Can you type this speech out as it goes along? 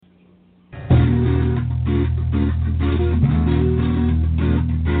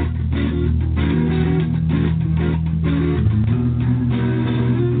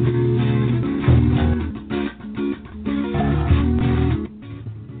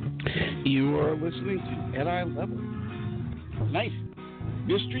You are listening to At Eye Level. Tonight,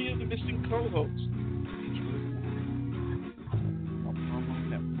 Mystery of the Missing Co-Host.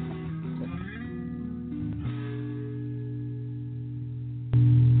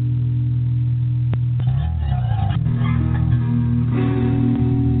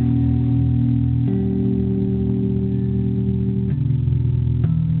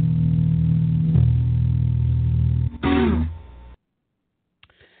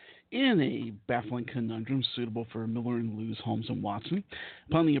 In a baffling conundrum suitable for Miller and Lewis, Holmes and Watson,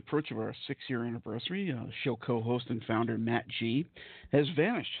 upon the approach of our 6-year anniversary, show co-host and founder Matt G has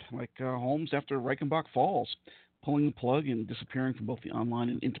vanished like Holmes after Reichenbach Falls, pulling the plug and disappearing from both the online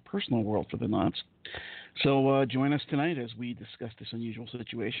and interpersonal world for the nonce. So join us tonight as we discuss this unusual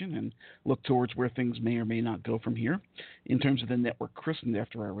situation and look towards where things may or may not go from here in terms of the network christened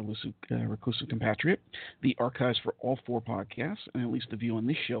after our reclusive compatriot, the archives for all 4 podcasts, and at least the view on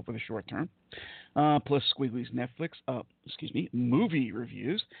this show for the short term, plus Squiggly's movie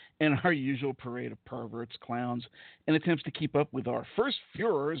reviews, and our usual parade of perverts, clowns, and attempts to keep up with our first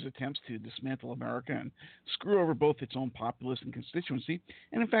Fuhrer's attempts to dismantle America and screw over both its own populace and constituency,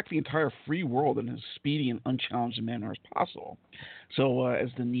 and in fact the entire free world in as speedy and unchallenged manner as possible. So, as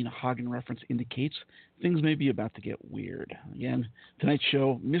the Nina Hagen reference indicates, things may be about to get weird. Again, tonight's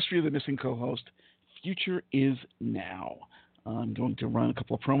show, Mystery of the Missing Co-Host, Future is Now. I'm going to run a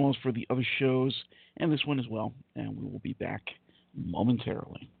couple of promos for the other shows and this one as well, and we will be back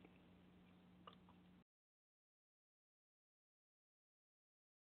momentarily.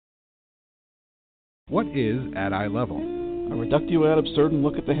 What is At Eye Level? A reductio ad absurdum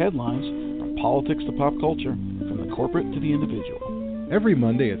look at the headlines, from politics to pop culture, from the corporate to the individual. Every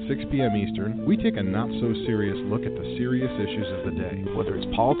Monday at 6 p.m. Eastern, we take a not-so-serious look at the serious issues of the day. Whether it's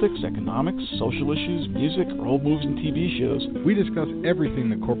politics, economics, social issues, music, or old movies and TV shows, we discuss everything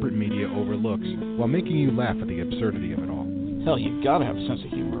the corporate media overlooks while making you laugh at the absurdity of it all. Hell, you've got to have a sense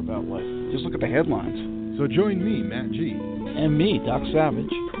of humor about life. Just look at the headlines. So join me, Matt G. And me, Doc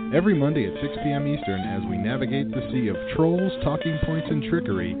Savage. Every Monday at 6 p.m. Eastern as we navigate the sea of trolls, talking points, and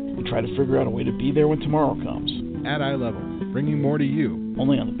trickery. And try to figure out a way to be there when tomorrow comes. At Eye Level, bringing more to you.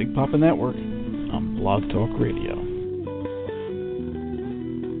 Only on the Big Papa Network, on Blog Talk Radio.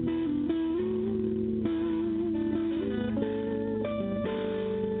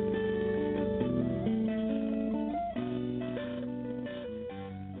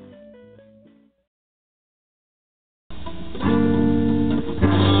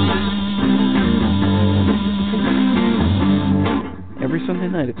 Sunday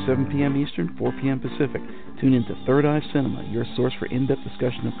night at 7 p.m. Eastern, 4 p.m. Pacific. Tune into Third Eye Cinema, your source for in-depth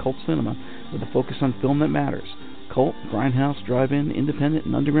discussion of cult cinema with a focus on film that matters. Cult, grindhouse, drive-in, independent,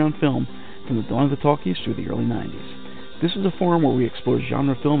 and underground film from the dawn of the talkies through the early 90s. This is a forum where we explore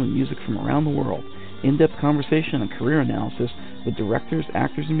genre film and music from around the world, in-depth conversation and career analysis with directors,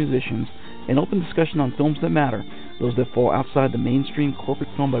 actors, and musicians, and open discussion on films that matter, those that fall outside the mainstream corporate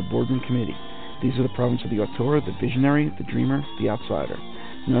film by boardroom committee. These are the province of the auteur, the visionary, the dreamer, the outsider.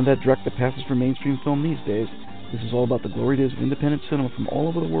 None of that dreck that passes for mainstream film these days. This is all about the glory days of independent cinema from all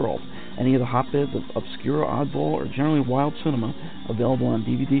over the world, any of the hotbeds of obscure, oddball, or generally wild cinema available on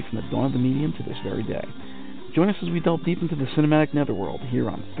DVD from the dawn of the medium to this very day. Join us as we delve deep into the cinematic netherworld here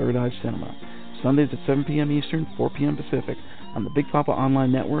on Third Eye Cinema. Sundays at 7 p.m. Eastern, 4 p.m. Pacific on the Big Papa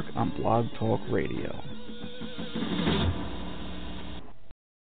Online Network on Blog Talk Radio.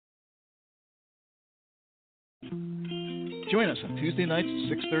 Join us on Tuesday nights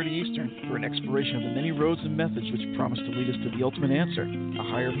at 6:30 Eastern for an exploration of the many roads and methods which promise to lead us to the ultimate answer, a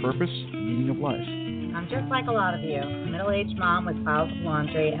higher purpose, the meaning of life. I'm just like a lot of you, a middle-aged mom with piles of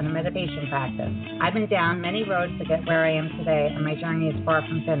laundry and a meditation practice. I've been down many roads to get where I am today, and my journey is far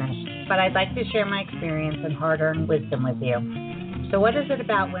from finished. But I'd like to share my experience and hard-earned wisdom with you. So what is it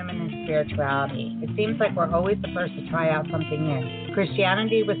about women and spirituality? It seems like we're always the first to try out something new.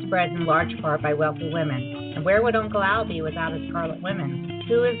 Christianity was spread in large part by wealthy women. And where would Uncle Al be without his Scarlet Women,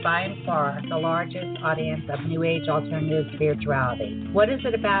 who is by and far the largest audience of New Age alternative spirituality? What is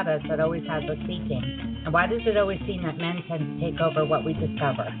it about us that always has us seeking? And why does it always seem that men tend to take over what we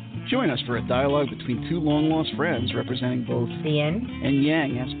discover? Join us for a dialogue between two long-lost friends representing both the yin and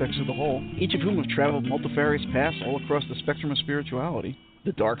yang aspects of the whole, each of whom have traveled multifarious paths all across the spectrum of spirituality,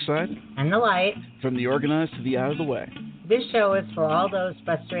 the dark side and the light, from the organized to the out of the way. This show is for all those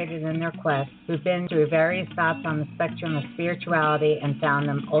frustrated in their quest who've been through various stops on the spectrum of spirituality and found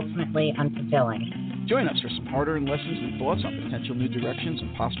them ultimately unfulfilling. Join us for some hard-earned lessons and thoughts on potential new directions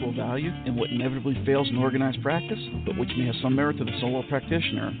and possible value in what inevitably fails in organized practice, but which may have some merit to the solo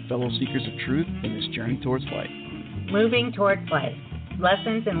practitioner and fellow seekers of truth in this journey towards light. Moving towards life.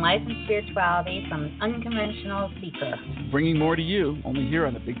 lessons in life and spirituality from an unconventional seeker. Bringing more to you, only here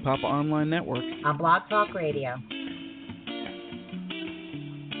on the Big Papa Online Network. On Blog Talk Radio.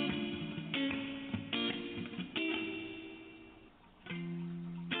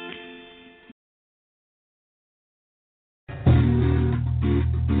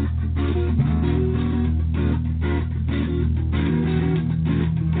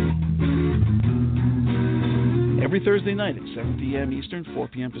 Every Thursday night at 7 p.m. Eastern, 4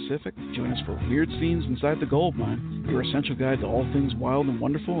 p.m. Pacific, join us for Weird Scenes Inside the Gold Mine, your essential guide to all things wild and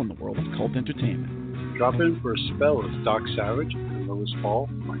wonderful in the world of cult entertainment. Drop in for a spell as Doc Savage and Louis Paul,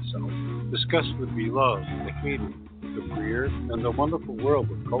 myself, discuss the beloved, the hated, the weird, and the wonderful world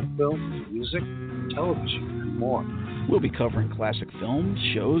of cult films, music, television, and more. We'll be covering classic films,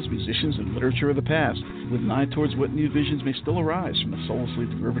 shows, musicians, and literature of the past, with an eye towards what new visions may still arise from the soullessly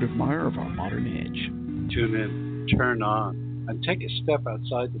derivative mire of our modern age. Tune in, turn on, and take a step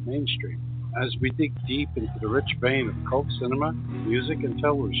outside the mainstream as we dig deep into the rich vein of cult cinema, music, and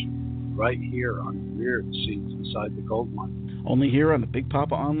television, right here on Weird Scenes Inside the Gold Mine. Only here on the Big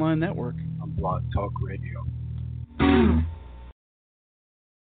Papa Online Network. On Blog Talk Radio.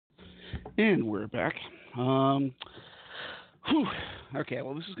 And we're back. Okay,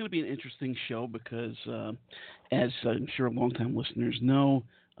 well, this is going to be an interesting show because, as I'm sure long-time listeners know,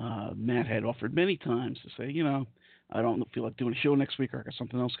 Matt had offered many times to say, I don't feel like doing a show next week, or I got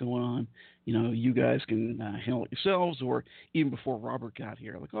something else going on. You guys can handle it yourselves, or even before Robert got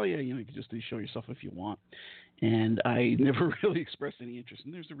here, like, oh yeah, you can just do the show yourself if you want. And I never really expressed any interest,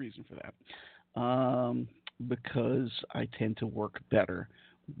 and there's a reason for that. Because I tend to work better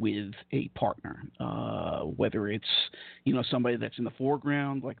with a partner, whether it's somebody that's in the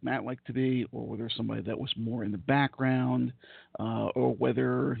foreground like Matt liked to be, or whether somebody that was more in the background, or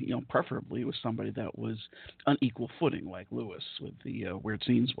whether preferably it was somebody that was on equal footing like Lewis with the Weird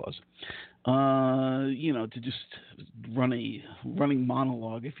Scenes was. To just run a running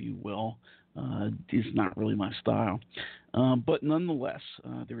monologue, if you will, is not really my style. But nonetheless,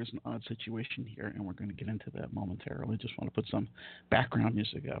 there is an odd situation here, and we're going to get into that momentarily. Just want to put some background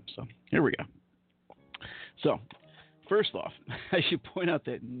music up. So here we go. So first off, I should point out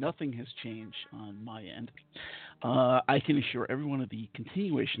that nothing has changed on my end. I can assure everyone of the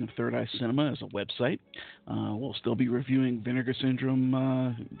continuation of Third Eye Cinema as a website. We'll still be reviewing Vinegar Syndrome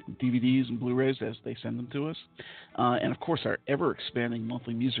DVDs and Blu-rays as they send them to us. And, of course, our ever-expanding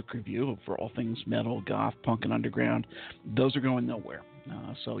monthly music review for all things metal, goth, punk, and underground. Those are going nowhere.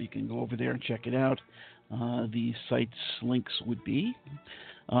 So you can go over there and check it out. The site's links would be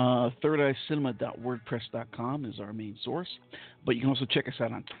thirdeyecinema.wordpress.com is our main source. But you can also check us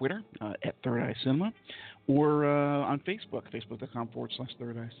out on Twitter at Third Eye Cinema, or on Facebook,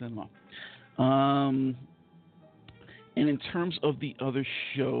 facebook.com/Third Eye Cinema. And in terms of the other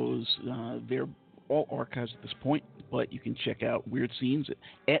shows, they're all archives at this point, but you can check out Weird Scenes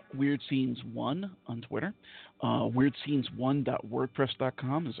at Weird Scenes 1 on Twitter.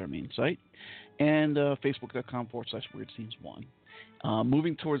 WeirdScenes1.wordpress.com is our main site, and Facebook.com/Weird Scenes 1.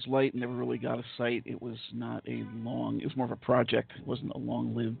 Moving Towards Light never really got a site. It was not it was more of a project. It wasn't a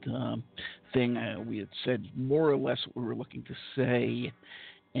long-lived thing. We had said more or less what we were looking to say,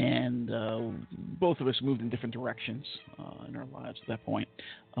 and both of us moved in different directions in our lives at that point.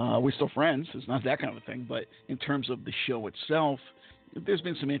 We're still friends. It's not that kind of a thing, but in terms of the show itself, there's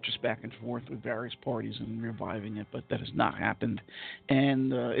been some interest back and forth with various parties in reviving it, but that has not happened,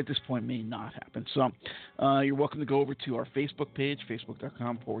 and at this point may not happen. So you're welcome to go over to our Facebook page,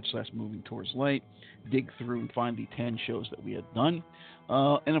 facebook.com/Moving Towards Light, dig through and find the 10 shows that we had done.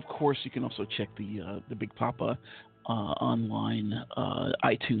 And, of course, you can also check the Big Papa online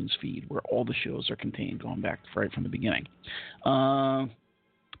iTunes feed, where all the shows are contained, going back right from the beginning.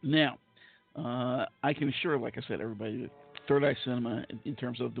 Now, I can assure, like I said, everybody that Third Eye Cinema, in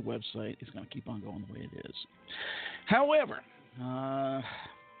terms of the website, is going to keep on going the way it is. However, all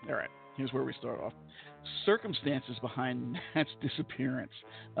right, here's where we start off. Circumstances behind Matt's disappearance.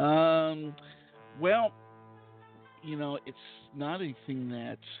 Well, it's not anything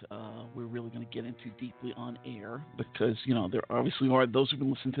that we're really going to get into deeply on air, because, there obviously are those who've been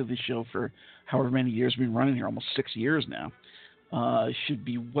listening to this show for however many years we've been running here, almost 6 years now. Should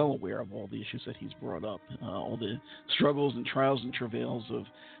be well aware of all the issues that he's brought up, all the struggles and trials and travails of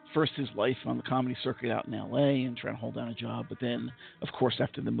first his life on the comedy circuit out in L.A. and trying to hold down a job, but then, of course,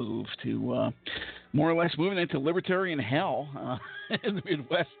 after the move to more or less moving into libertarian hell in the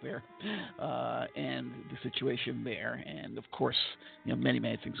Midwest there, and the situation there, and, of course, many,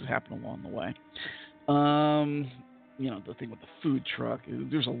 many things have happened along the way. The thing with the food truck,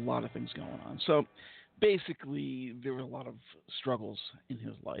 there's a lot of things going on. So basically, there were a lot of struggles in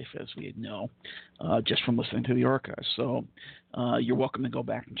his life, as we know, just from listening to the archives. So you're welcome to go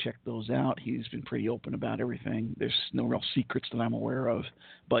back and check those out. He's been pretty open about everything. There's no real secrets that I'm aware of.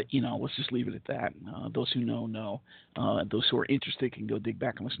 But, let's just leave it at that. Those who know. Those who are interested can go dig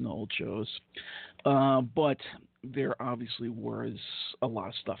back and listen to old shows. But there obviously was a lot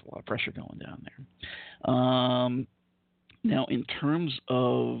of stuff, a lot of pressure going down there. Now, in terms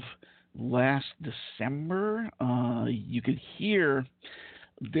of last December, you could hear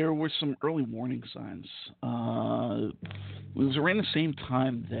there were some early warning signs. It was around the same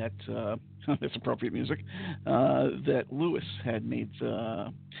time that that's appropriate music, that Lewis had made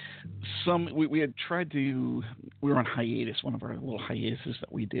some. We had tried to. We were on hiatus, one of our little hiatuses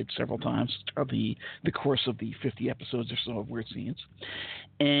that we did several times throughout the course of the 50 episodes or so of Weird Scenes,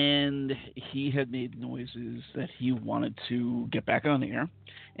 and he had made noises that he wanted to get back on air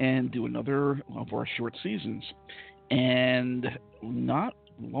and do another of our short seasons, and not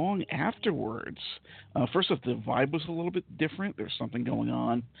long afterwards, first off, the vibe was a little bit different. There was something going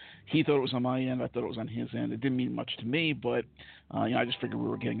on. He thought it was on my end. I thought it was on his end. It didn't mean much to me, but I just figured we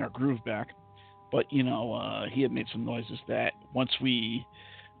were getting our groove back. But he had made some noises that once we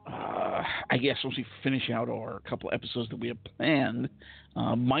finish out our couple episodes that we had planned,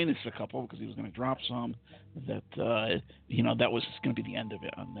 minus a couple because he was going to drop some, that that was going to be the end of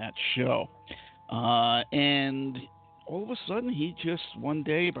it on that show, and all of a sudden, he just one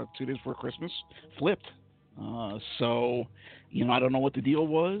day, about 2 days before Christmas, flipped. So, I don't know what the deal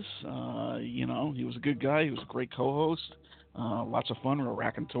was. He was a good guy. He was a great co-host. Lots of fun. We were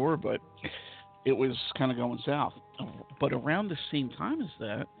raconteur, but it was kind of going south. But around the same time as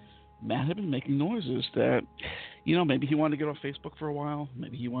that, Matt had been making noises that, maybe he wanted to get off Facebook for a while.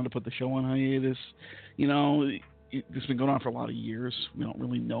 Maybe he wanted to put the show on hiatus. It's been going on for a lot of years. We don't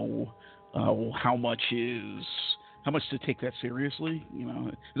really know how much to take that seriously.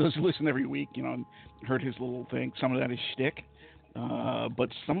 Those who listen every week, heard his little thing. Some of that is shtick, but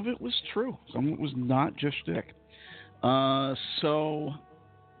some of it was true. Some of it was not just shtick. So,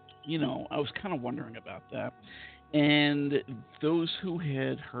 I was kind of wondering about that. And those who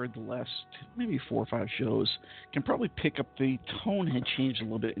had heard the last maybe 4 or 5 shows can probably pick up the tone had changed a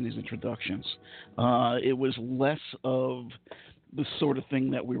little bit in these introductions. It was less of the sort of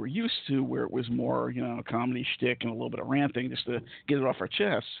thing that we were used to, where it was more, comedy shtick and a little bit of ranting just to get it off our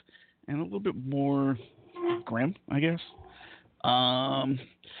chests, and a little bit more grim, I guess.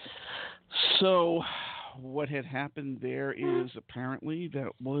 So what had happened there is apparently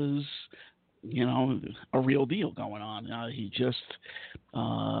that was, a real deal going on. He just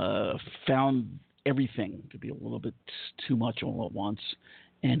found everything to be a little bit too much all at once,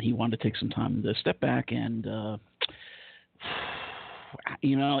 and he wanted to take some time to step back and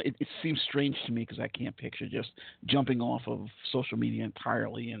it seems strange to me because I can't picture just jumping off of social media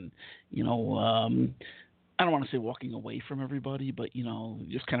entirely and, I don't want to say walking away from everybody, but,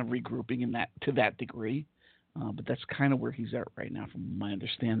 just kind of regrouping to that degree. But that's kind of where he's at right now from my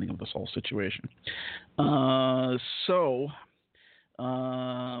understanding of this whole situation. So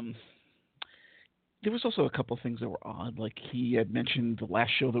there was also a couple of things that were odd. Like he had mentioned the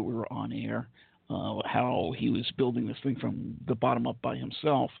last show that we were on air, how he was building this thing from the bottom up by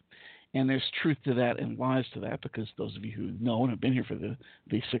himself. And there's truth to that and lies to that, because those of you who know and have been here for the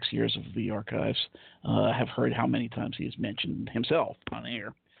 6 years of the archives have heard how many times he has mentioned himself on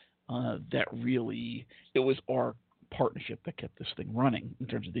air. That really, it was our partnership that kept this thing running in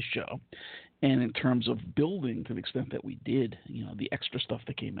terms of this show. And in terms of building, to the extent that we did, the extra stuff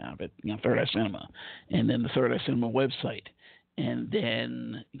that came out of it, Third Eye Cinema, and then the Third Eye Cinema website, and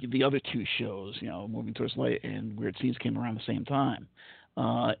then the other 2 shows, Moving Towards Light and Weird Scenes came around the same time.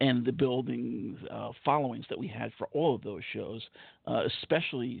 And the building followings that we had for all of those shows,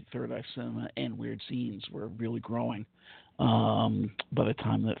 especially Third Eye Cinema and Weird Scenes, were really growing by the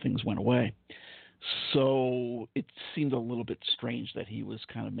time that things went away. So it seemed a little bit strange that he was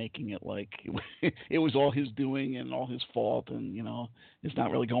kind of making it like it was all his doing and all his fault, and it's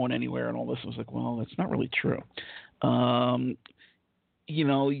not really going anywhere and all this. I was like, well, that's not really true. He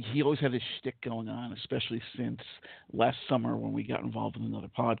always had his shtick going on, especially since last summer when we got involved in another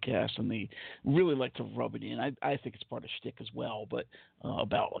podcast, and they really like to rub it in. I think it's part of shtick as well, but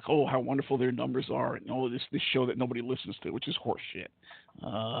about like, how wonderful their numbers are, and this show that nobody listens to, which is horseshit.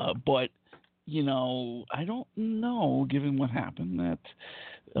 But I don't know, given what happened, that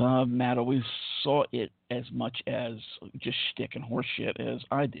Matt always saw it as much as just shtick and horseshit as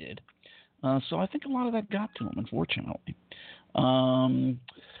I did. So I think a lot of that got to him, unfortunately.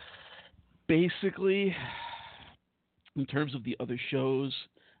 Basically, in terms of the other shows,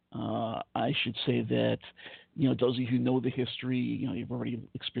 I should say that, those of you who know the history, you've already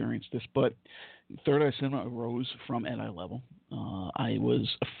experienced this, but Third Eye Cinema arose from Ed Eye Level. I was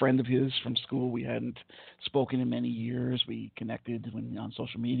a friend of his from school. We hadn't spoken in many years. We connected on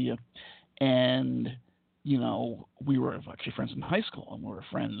social media, and we were actually friends in high school, and we were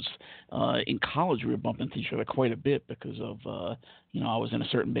friends in college. We were bumping into each other quite a bit because of, I was in a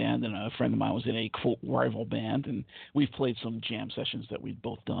certain band, and a friend of mine was in a quote rival band, and we've played some jam sessions that we've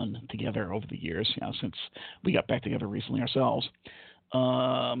both done together over the years, since we got back together recently ourselves.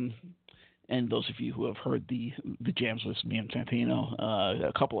 And those of you who have heard the jams with me and Santino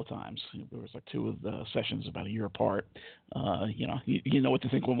a couple of times, there was like two of the sessions about a year apart. You know what to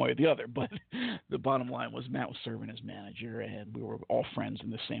think one way or the other, but the bottom line was Matt was serving as manager, and we were all friends in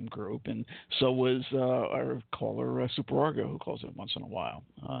the same group, and so was our caller Super Argo, who calls it once in a while,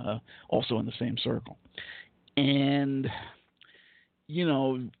 also in the same circle. And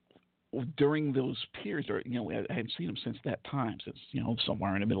during those periods, I hadn't seen him since that time, since,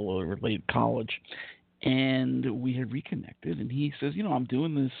 somewhere in the middle or late college. And we had reconnected, and he says, I'm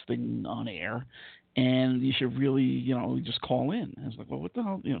doing this thing on air, and you should really, just call in. And I was like, well, what the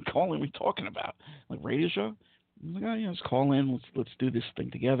hell, call in, what are you talking about? Like radio show? I'm like, oh, just call in, let's do this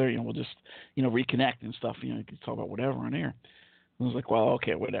thing together, we'll just, reconnect and stuff, you can talk about whatever on air. I was like, well,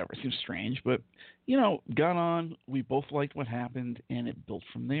 okay, whatever. It seems strange, but, got on. We both liked what happened, and it built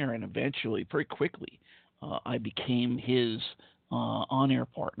from there. And eventually, very quickly, I became his on-air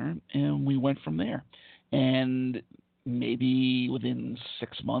partner, and we went from there. And maybe within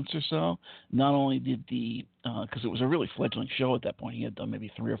 6 months or so, not only did because it was a really fledgling show at that point, he had done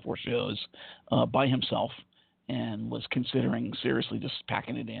maybe 3 or 4 shows by himself, and was considering seriously just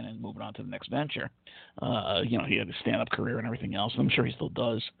packing it in and moving on to the next venture. He had a stand-up career and everything else. I'm sure he still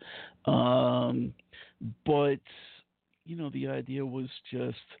does. But, the idea was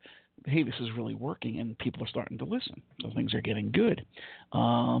just, hey, this is really working, and people are starting to listen. So things are getting good.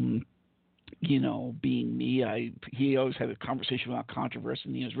 Being me, he always had a conversation about controversy,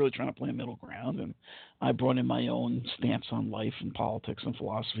 and he was really trying to play a middle ground. And I brought in my own stance on life and politics and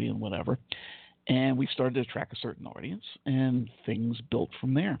philosophy and whatever. And we started to attract a certain audience, and things built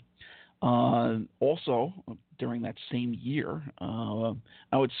from there. Also, during that same year,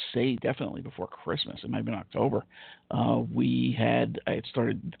 I would say definitely before Christmas, it might have been October, I had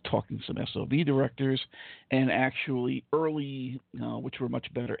started talking to some SOV directors, and actually early, which were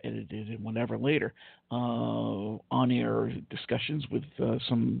much better edited and whatever later, on-air discussions with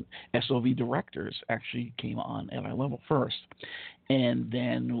some SOV directors actually came on at our level first. And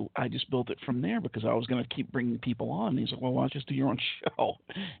then I just built it from there because I was going to keep bringing people on. And he's like, well, why don't you just do your own show?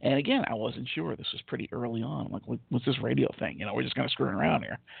 And again, I wasn't sure. This was pretty early on. I'm like, what's this radio thing? We're just kind of screwing around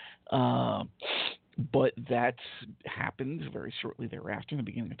here. But that happened very shortly thereafter, in the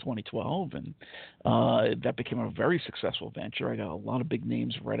beginning of 2012, and that became a very successful venture. I got a lot of big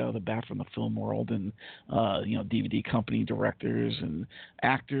names right out of the bat from the film world, and DVD company directors and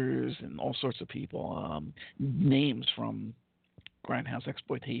actors and all sorts of people. Names from Grindhouse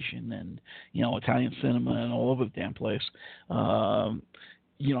Exploitation and Italian cinema and all over the damn place.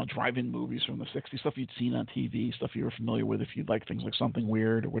 Drive-in movies from the 60s, stuff you'd seen on TV, stuff you were familiar with if you'd like things like Something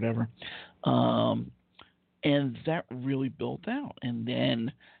Weird or whatever. And that really built out. And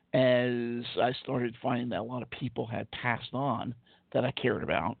then as I started finding that a lot of people had passed on that I cared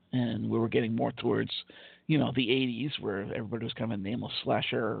about, and we were getting more towards, the 80s, where everybody was kind of a nameless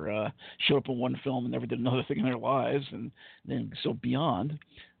slasher, showed up in one film and never did another thing in their lives, and then so beyond.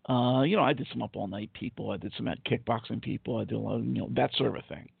 I did some Up All Night people. I did some kickboxing people. I did a lot of, that sort of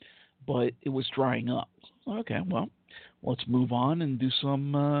a thing. But it was drying up. So, okay, well, let's move on and do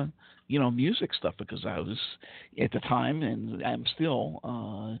some, music stuff, because I was, at the time, and I'm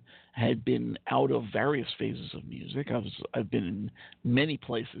still, had been out of various phases of music. I've been in many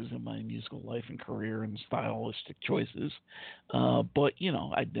places in my musical life and career and stylistic choices. But,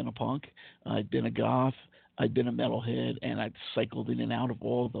 I'd been a punk. I'd been a goth. I'd been a metalhead, and I'd cycled in and out of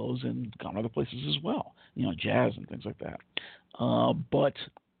all of those and gone other places as well, jazz and things like that. But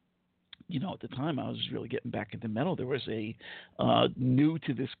at the time I was really getting back into metal. There was a new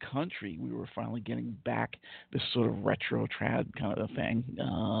to this country. We were finally getting back this sort of retro trad kind of a thing.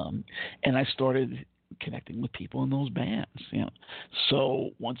 And I started connecting with people in those bands.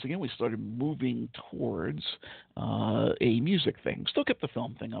 So once again, we started moving towards a music thing. Still kept the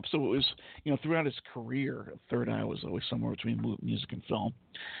film thing up. So it was, throughout his career, Third Eye was always somewhere between music and film.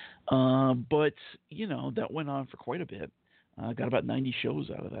 But, that went on for quite a bit. Got about 90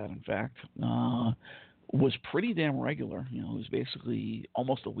 shows out of that, in fact. Was pretty damn regular. It was basically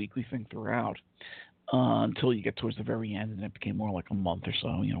almost a weekly thing throughout. until you get towards the very end, and it became more like a month or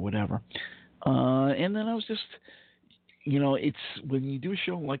so, whatever. And then I was just, it's when you do a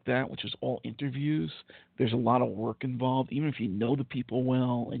show like that, which is all interviews, there's a lot of work involved. Even if you know the people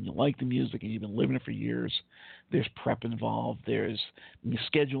well and you like the music and you've been living it for years, there's prep involved. There's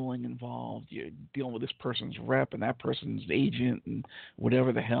scheduling involved. You're dealing with this person's rep and that person's agent and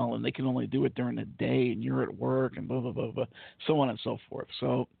whatever the hell, and they can only do it during the day, and you're at work and blah, blah, blah, blah, so on and so forth.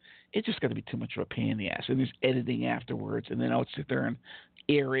 So it just got to be too much of a pain in the ass. And there's editing afterwards, and then I would sit there and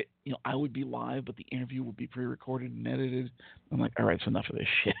air it. I would be live, but the interview would be pre-recorded and edited. I'm like, all right, it's enough of this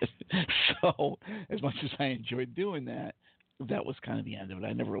shit. So as much as I enjoyed doing that, that was kind of the end of it.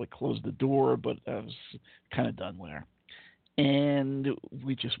 I never really closed the door, but I was kind of done there. And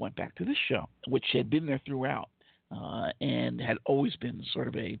we just went back to this show, which had been there throughout. And had always been sort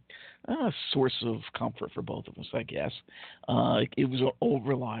of a source of comfort for both of us, I guess. It was all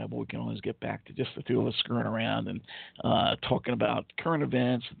reliable. We can always get back to just the two of us screwing around and talking about current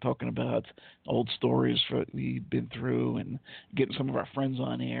events and talking about old stories we've been through and getting some of our friends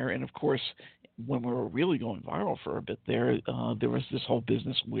on air. And, of course, when we were really going viral for a bit there was this whole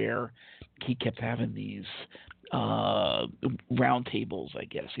business where he kept having these round tables, I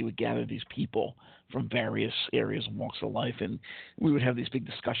guess. He would gather these people from various areas and walks of life, and we would have these big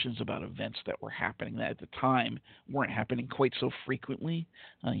discussions about events that were happening that at the time weren't happening quite so frequently,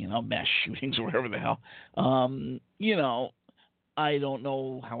 mass shootings or whatever the hell. I don't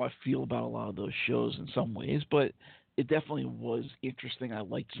know how I feel about a lot of those shows in some ways, but it definitely was interesting. I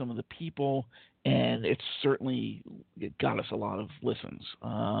liked some of the people, and it got us a lot of listens.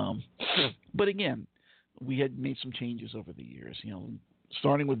 But again, we had made some changes over the years.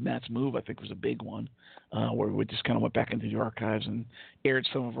 Starting with Matt's Move, I think was a big one, where we just kind of went back into the archives and aired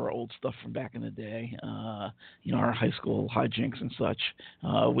some of our old stuff from back in the day, our high school hijinks and such,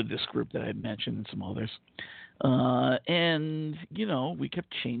 with this group that I had mentioned and some others. And we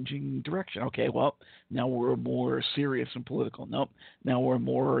kept changing direction. Okay, well, now we're more serious and political. Nope. Now we're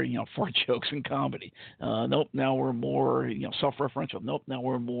more, fart jokes and comedy. Nope. Now we're more, self-referential. Nope. Now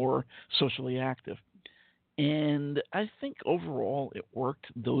we're more socially active. And I think overall it worked.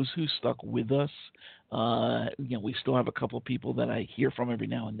 Those who stuck with us, we still have a couple of people that I hear from every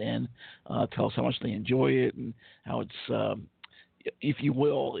now and then, tell us how much they enjoy it and how it's, if you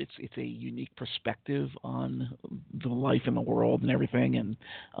will, it's a unique perspective on the life in the world and everything. And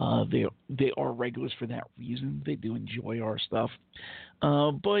they are regulars for that reason. They do enjoy our stuff.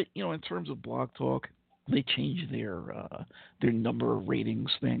 But in terms of Blog Talk, they changed their number of ratings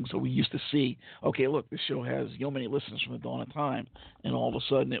thing. So we used to see, okay, look, this show has many listeners from the dawn of time, and all of a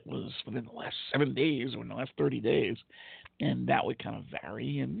sudden it was within the last 7 days or in the last 30 days, and that would kind of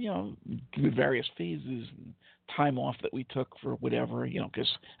vary, and with various phases and time off that we took for whatever,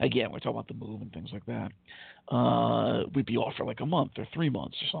 because again, we're talking about the move and things like that. We'd be off for like a month or 3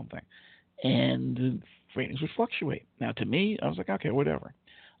 months or something, and ratings would fluctuate. Now, to me, I was like, okay, whatever.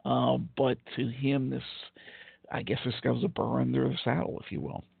 But to him, I guess this guy was a burr under the saddle, if you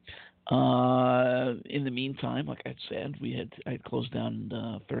will. In the meantime, like I said, I had closed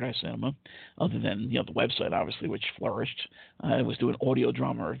down Third Eye Cinema, other than the website, obviously, which flourished. I was doing audio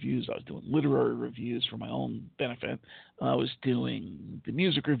drama reviews. I was doing literary reviews for my own benefit. I was doing the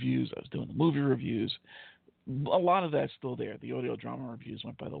music reviews. I was doing the movie reviews. A lot of that's still there. The audio drama reviews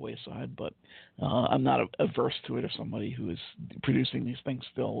went by the wayside, but I'm not averse to it if somebody who is producing these things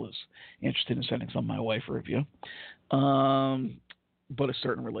still is interested in sending some my way for review. But a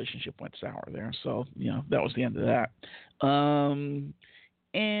certain relationship went sour there, so that was the end of that.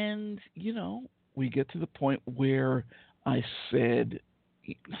 And we get to the point where I said,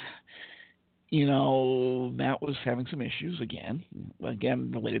 Matt was having some issues again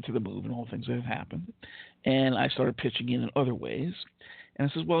related to the move and all the things that have happened. And I started pitching in other ways. And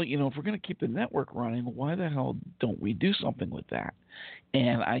I says, well, if we're going to keep the network running, why the hell don't we do something with that?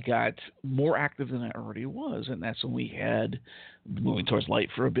 And I got more active than I already was. And that's when we had Moving Towards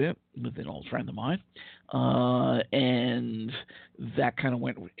Light for a bit with an old friend of mine. And that kind of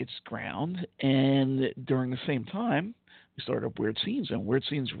went its ground. And during the same time, we started up Weird Scenes, and Weird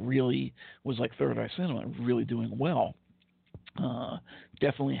Scenes really was like Third Eye Cinema, really doing well.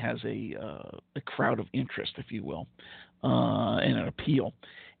 Definitely has a crowd of interest, if you will, and an appeal.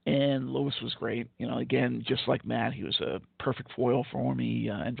 And Louis was great. Again, just like Matt, he was a perfect foil for me,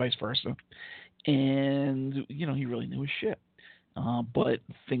 and vice versa. And, he really knew his shit. But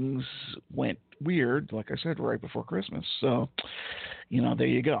things went weird, like I said, right before Christmas. So, there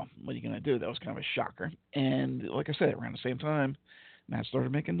you go. What are you going to do? That was kind of a shocker. And like I said, around the same time, Matt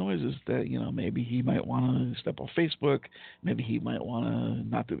started making noises that, maybe he might want to step off Facebook. Maybe he might want to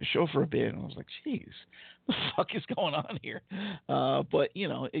not do the show for a bit. And I was like, geez, what the fuck is going on here? But,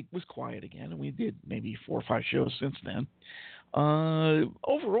 it was quiet again. And we did maybe 4 or 5 shows since then.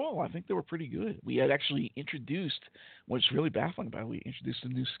 Overall, I think they were pretty good. We had actually introduced, what's really baffling about it, we introduced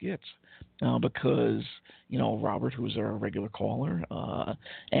some new skits because, Robert, who was our regular caller,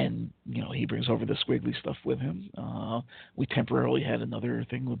 and, he brings over the squiggly stuff with him. We temporarily had another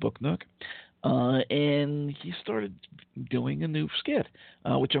thing with Book Nook. And he started doing a new skit,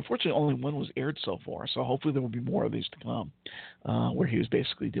 which unfortunately only one was aired so far. So hopefully there will be more of these to come, where he was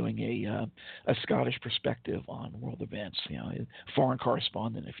basically doing a Scottish perspective on world events, foreign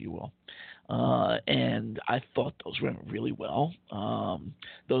correspondent, if you will. And I thought those went really well.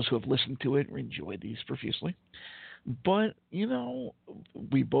 Those who have listened to it enjoyed these profusely. But,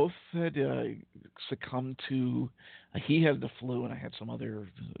 we both had succumbed to, he had the flu and I had some other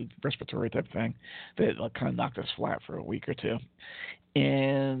respiratory type thing that kind of knocked us flat for a week or two.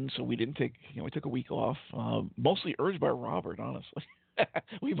 And so we didn't take, we took a week off, mostly urged by Robert, honestly.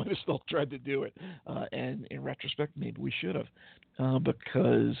 We might have still tried to do it. And in retrospect, maybe we should have,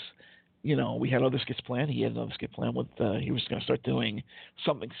 because we had other skits planned. He had another skit planned with, he was going to start doing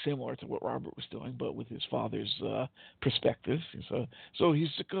something similar to what Robert was doing, but with his father's perspective. So he's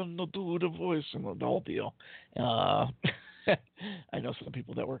going to do the voice and the whole deal. I know some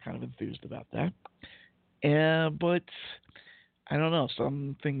people that were kind of enthused about that. But I don't know.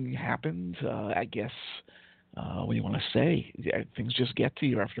 Something happened, I guess. What do you want to say? Things just get to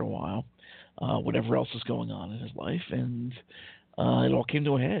you after a while. Whatever else is going on in his life. And it all came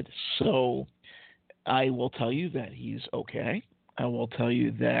to a head. So I will tell you that he's okay. I will tell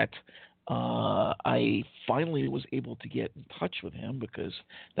you that I finally was able to get in touch with him because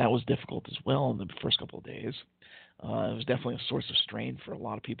that was difficult as well in the first couple of days. It was definitely a source of strain for a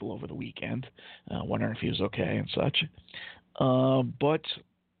lot of people over the weekend, wondering if he was okay and such. But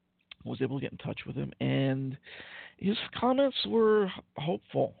I was able to get in touch with him, and his comments were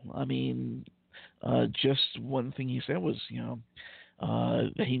hopeful. I mean, just one thing he said was,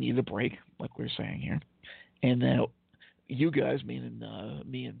 that he needed a break, like we were saying here, and that you guys, meaning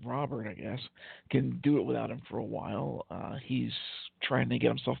me and Robert, I guess, can do it without him for a while. He's trying to get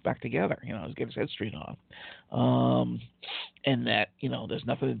himself back together, get his head straight on. And that, there's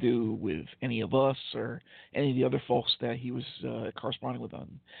nothing to do with any of us or any of the other folks that he was corresponding with on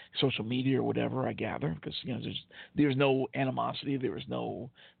social media or whatever, I gather, because, there's no animosity. None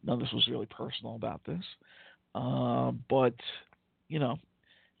of this was really personal about this. But,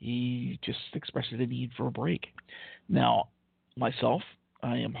 he just expressed the need for a break. Now, myself,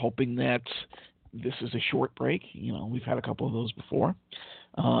 I am hoping that this is a short break. We've had a couple of those before.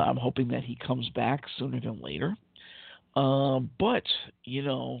 I'm hoping that he comes back sooner than later. But,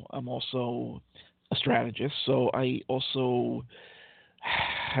 I'm also a strategist, so I also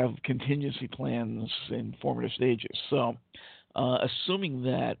have contingency plans in formative stages. So, assuming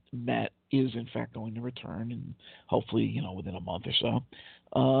that Matt is in fact going to return, and hopefully, within a month or so,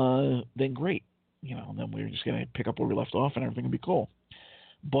 then great. Then we're just going to pick up where we left off, and everything will be cool.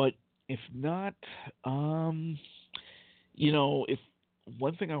 But if not, if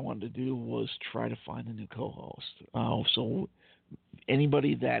one thing I wanted to do was try to find a new co-host. So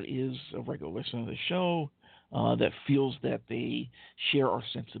anybody that is a regular listener to the show, that feels that they share our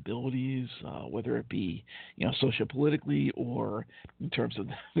sensibilities, whether it be, sociopolitically or in terms of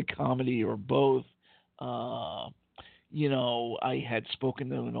the comedy or both. I had spoken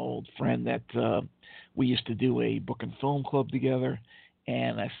to an old friend that we used to do a book and film club together,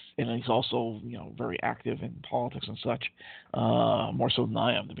 and he's also, very active in politics and such, more so than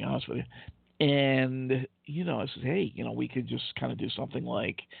I am, to be honest with you. And, I said, hey, we could just kind of do something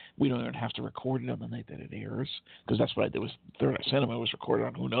like we don't even have to record it on the night that it airs, because that's what I did with Third Eye Cinema. It was recorded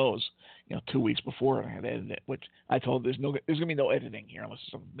on, who knows, 2 weeks before, and I had to edit it, which I told there's going to be no editing here unless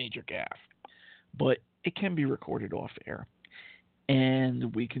it's a major gaffe. But it can be recorded off air.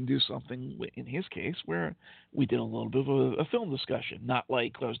 And we can do something, in his case, where we did a little bit of a film discussion, not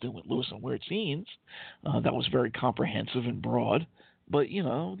like I was doing with Lewis on Weird Scenes. That was very comprehensive and broad. But,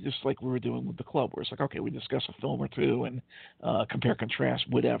 just like we were doing with the club, where it's like, okay, we discuss a film or two and compare, contrast,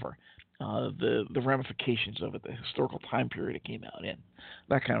 whatever. The ramifications of it, the historical time period it came out in,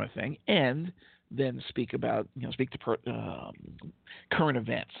 that kind of thing. And then speak about, speak to current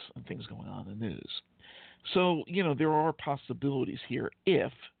events and things going on in the news. So, there are possibilities here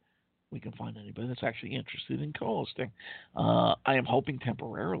if we can find anybody that's actually interested in co-hosting. I am hoping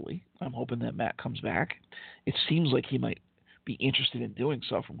temporarily. I'm hoping that Matt comes back. It seems like he might be interested in doing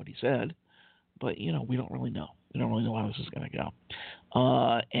so from what he said, but, we don't really know. We don't really know how this is going to go.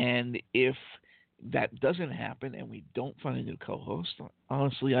 And if that doesn't happen and we don't find a new co-host,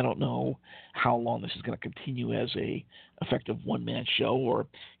 honestly, I don't know how long this is going to continue as a effective one-man show, or,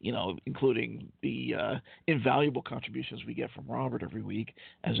 including the invaluable contributions we get from Robert every week,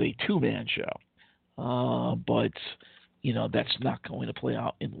 as a two-man show. But that's not going to play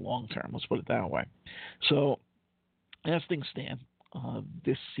out in the long term. Let's put it that way. So as things stand,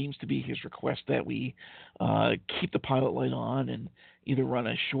 this seems to be his request that we keep the pilot light on and either run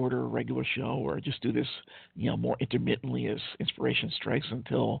a shorter regular show or just do this, more intermittently as inspiration strikes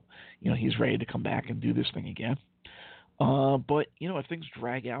until, he's ready to come back and do this thing again. But, if things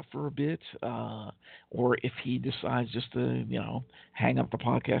drag out for a bit, or if he decides just to, hang up the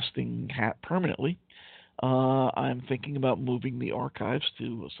podcasting hat permanently, I'm thinking about moving the archives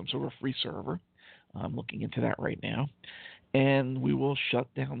to some sort of free server. I'm looking into that right now. And we will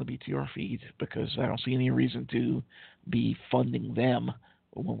shut down the BTR feed because I don't see any reason to be funding them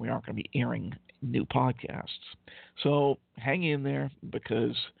when we aren't going to be airing new podcasts. So hang in there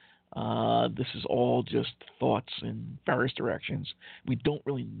because this is all just thoughts in various directions. We don't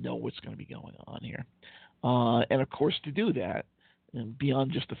really know what's going to be going on here. And, of course, to do that, and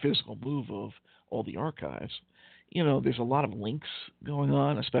beyond just the physical move of all the archives, there's a lot of links going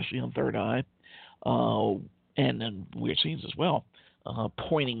on, especially on Third Eye. And then Weird Scenes as well,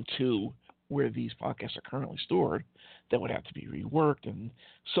 pointing to where these podcasts are currently stored that would have to be reworked and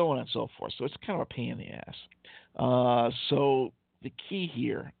so on and so forth. So it's kind of a pain in the ass. So the key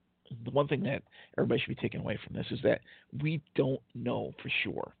here, the one thing that everybody should be taking away from this is that we don't know for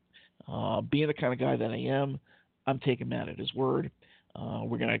sure. Being the kind of guy that I am, I'm taking Matt at his word.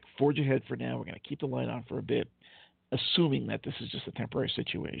 We're going to forge ahead for now. We're going to keep the light on for a bit, assuming that this is just a temporary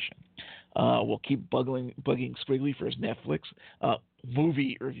situation. We'll keep bugging Squiggly for his Netflix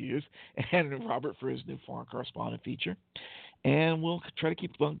movie reviews and Robert for his new foreign correspondent feature. And we'll try to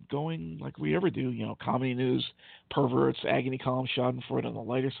keep going like we ever do, comedy news, perverts, agony column, schadenfreude on the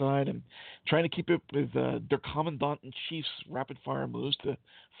lighter side, and trying to keep it with their Commandant-in-Chief's rapid-fire moves to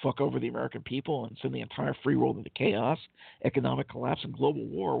fuck over the American people and send the entire free world into chaos, economic collapse, and global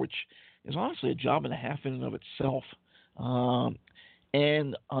war, which is honestly a job and a half in and of itself.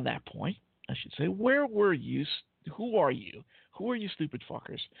 And on that point, I should say, where were you? Who are you? Who are you stupid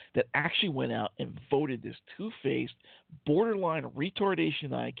fuckers that actually went out and voted this two-faced, borderline retardation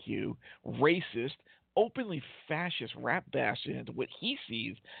IQ, racist, openly fascist rap bastard into what he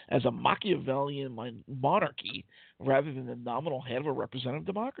sees as a Machiavellian monarchy rather than the nominal head of a representative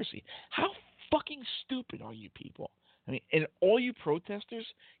democracy? How fucking stupid are you people? I mean, and all you protesters,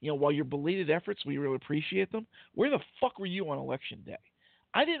 while your belated efforts, we really appreciate them, where the fuck were you on election day?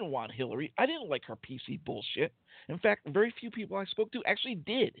 I didn't want Hillary. I didn't like her PC bullshit. In fact, very few people I spoke to actually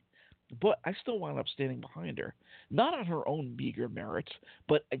did. But I still wound up standing behind her. Not on her own meager merits,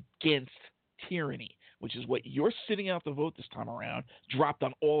 but against tyranny, which is what you're sitting out the vote this time around dropped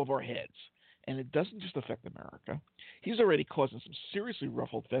on all of our heads. And it doesn't just affect America. He's already causing some seriously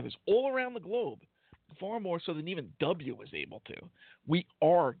ruffled feathers all around the globe. Far more so than even W was able to. We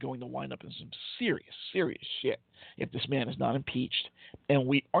are going to wind up in some serious, serious shit if this man is not impeached. And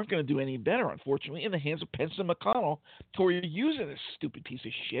we aren't going to do any better, unfortunately, in the hands of Pence and McConnell, who are using this stupid piece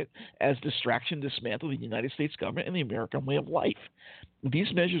of shit as distraction to dismantle the United States government and the American way of life.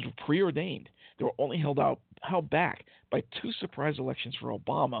 These measures were preordained. They were only held back by 2 surprise elections for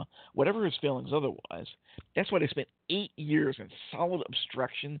Obama, whatever his failings otherwise. That's why they spent 8 years in solid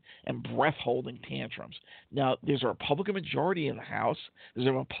obstruction and breath-holding tantrums. Now, there's a Republican majority in the House. There's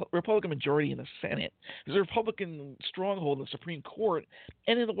a Republican majority in the Senate. There's a Republican stronghold in the Supreme Court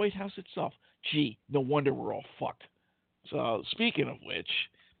and in the White House itself. Gee, no wonder we're all fucked. So, speaking of which,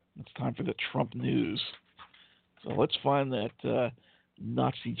 it's time for the Trump news. So let's find that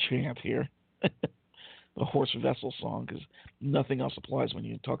Nazi chant here. The Horse Vessel song, because nothing else applies when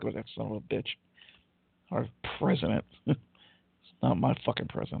you talk about that son of a bitch. Our president. It's not my fucking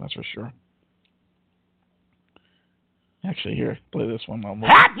president, that's for sure. Actually, here, play this one.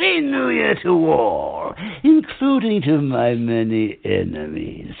 Happy New Year to all, including to my many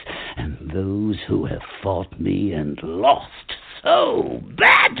enemies, and those who have fought me and lost so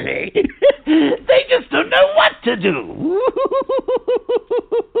badly, they just don't know what to do.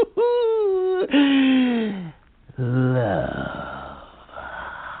 Love.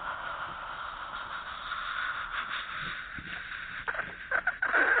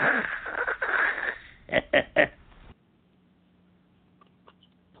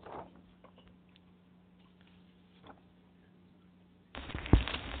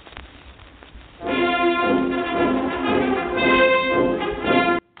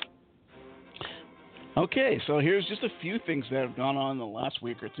 Okay, so here's just a few things that have gone on in the last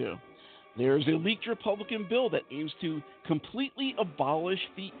week or two. There's a leaked Republican bill that aims to completely abolish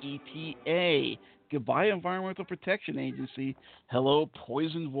the EPA. Goodbye, Environmental Protection Agency. Hello,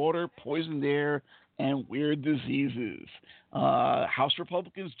 poisoned water, poisoned air, and weird diseases. House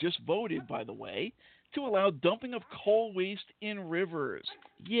Republicans just voted, by the way, to allow dumping of coal waste in rivers.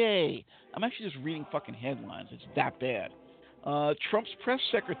 Yay. I'm actually just reading fucking headlines. It's that bad. Trump's press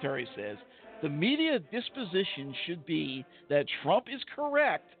secretary says the media disposition should be that Trump is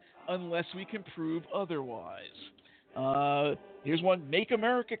correct unless we can prove otherwise. Here's one, Make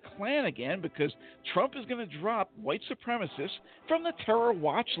America Klan again, because Trump is going to drop white supremacists from the terror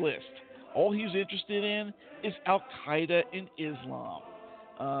watch list. All he's interested in is Al-Qaeda and Islam.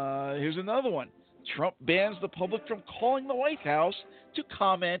 Here's another one. Trump bans the public from calling the White House to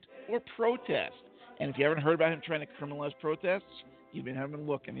comment or protest. And if you haven't heard about him trying to criminalize protests, you've been having a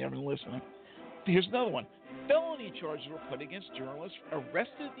look and you haven't been listening. Here's another one. Felony charges were put against journalists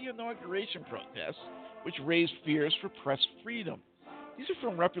arrested at the inauguration protests, which raised fears for press freedom. These are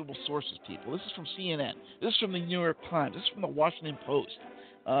from reputable sources, people. This is from CNN. This is from the New York Times. This is from the Washington Post.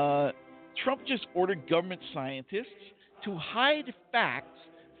 Trump just ordered government scientists to hide facts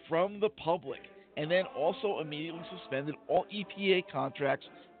from the public, and then also immediately suspended all EPA contracts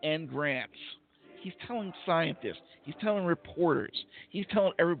and grants. He's telling scientists, he's telling reporters, he's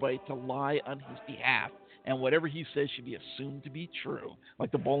telling everybody to lie on his behalf, and whatever he says should be assumed to be true,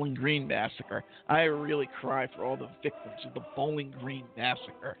 like the Bowling Green massacre. I really cry for all the victims of the Bowling Green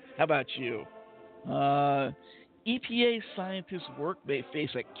massacre. How about you? EPA scientists' work may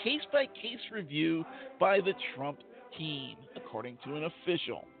face a case-by-case review by the Trump team, according to an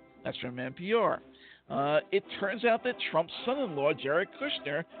official. That's from NPR. It turns out that Trump's son-in-law, Jared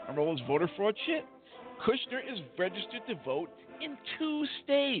Kushner, remember all his voter fraud shit? Kushner is registered to vote in 2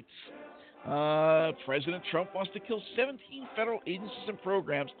 states. President Trump wants to kill 17 federal agencies and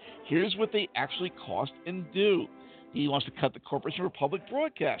programs. Here's what they actually cost and do. He wants to cut the Corporation for Public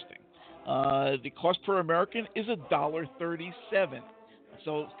Broadcasting. The cost per American is $1.37.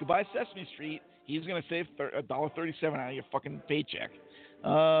 So goodbye Sesame Street. He's going to save $1.37 out of your fucking paycheck.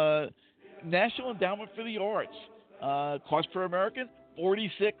 National Endowment for the Arts. Cost per American,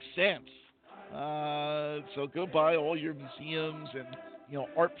 46 cents. So goodbye all your museums and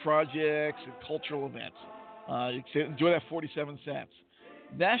art projects and cultural events. You can enjoy that 47 cents.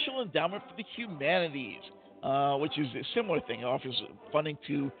 National Endowment for the Humanities, which is a similar thing. It offers funding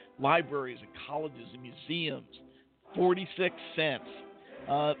to libraries and colleges and museums. 46 cents.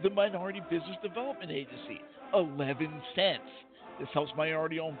 The Minority Business Development Agency, 11 cents. This helps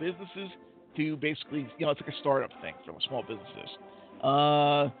minority-owned businesses to basically, it's like a startup thing for small businesses.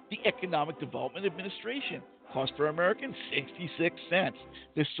 The Economic Development Administration, cost per American, 66 cents.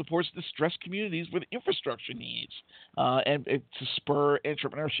 This supports distressed communities with infrastructure needs and to spur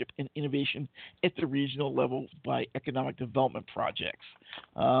entrepreneurship and innovation at the regional level by economic development projects.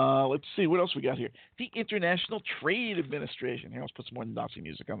 Let's see, what else we got here? The International Trade Administration. Here, let's put some more Nazi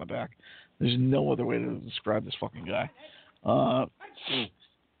music on the back. There's no other way to describe this fucking guy.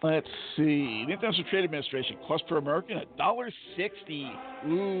 Let's see. The International Trade Administration, cost per American, $1.60.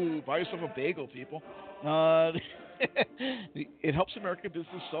 Ooh, buy yourself a bagel, people. It helps American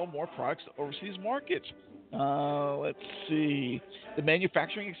businesses sell more products to overseas markets. Let's see. The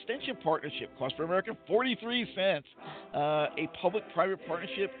Manufacturing Extension Partnership, cost per American, 43 cents. A public-private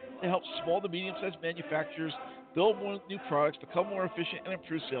partnership that helps small to medium-sized manufacturers build more new products, become more efficient, and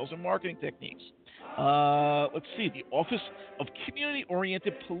improve sales and marketing techniques. Let's see. The Office of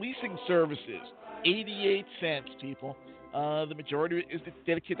Community-Oriented Policing Services, 88 cents, people. The majority of it is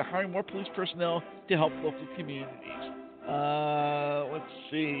dedicated to hiring more police personnel to help local communities. Let's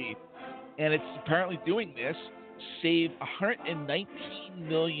see. And it's apparently doing this, save $119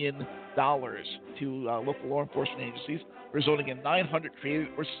 million to local law enforcement agencies, resulting in 900 created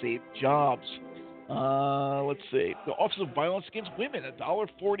or saved jobs. Let's see. The Office of Violence Against Women,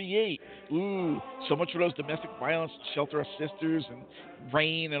 $1.48. Ooh, so much for those domestic violence, Shelter Our Sisters, and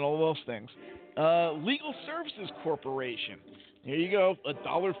RAIN, and all those things. Legal Services Corporation. Here you go,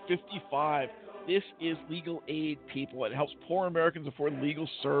 $1.55. This is legal aid, people. It helps poor Americans afford legal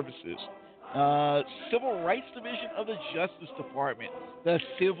services. Civil Rights Division of the Justice Department. The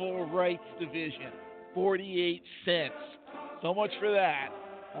Civil Rights Division, 48 cents. So much for that.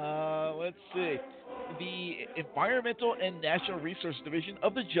 Let's see. The Environmental and Natural Resources Division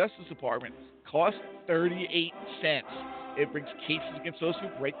of the Justice Department costs 38 cents. It brings cases against those who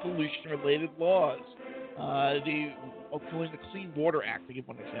break pollution-related laws. The Clean Water Act, to give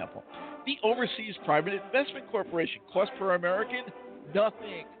one example. The Overseas Private Investment Corporation, cost per American,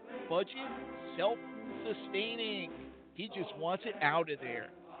 nothing. Budget, self-sustaining. He just wants it out of there.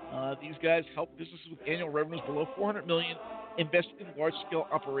 These guys help businesses with annual revenues below $400 million, invest in large-scale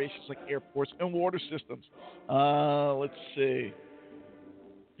operations like airports and water systems. Let's see.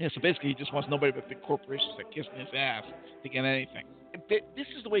 Yeah, so basically he just wants nobody but big corporations that kissing his ass to get anything. This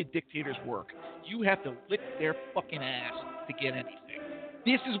is the way dictators work. You have to lick their fucking ass to get anything.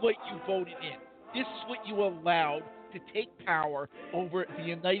 This is what you voted in. This is what you allowed to take power over the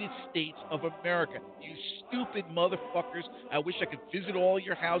United States of America. You stupid motherfuckers. I wish I could visit all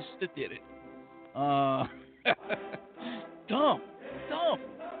your houses that did it. Dumb.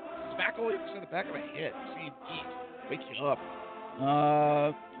 Smack all in the back of my head. See, wake you up.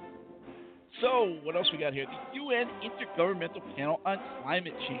 So, what else we got here? The UN Intergovernmental Panel on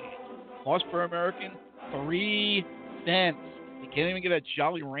Climate Change. Cost per American, 3 cents. You can't even get a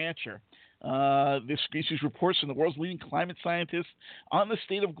Jolly Rancher. This species reports from the world's leading climate scientists on the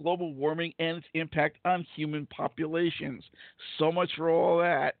state of global warming and its impact on human populations. So much for all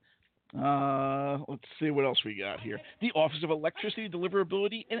that. Let's see what else we got here. The Office of Electricity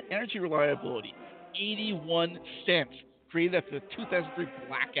Deliverability and Energy Reliability, 81 cents. Created after the 2003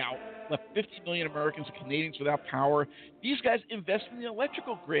 blackout, left 50 million Americans and Canadians without power. These guys invest in the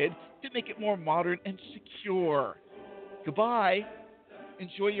electrical grid to make it more modern and secure. Goodbye.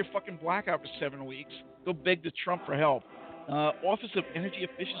 Enjoy your fucking blackout for 7 weeks. Go beg to Trump for help. Office of Energy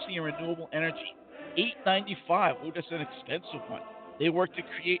Efficiency and Renewable Energy, $8.95. Oh, that's an expensive one. They work to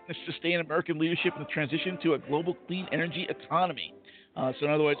create and sustain American leadership in the transition to a global clean energy economy. So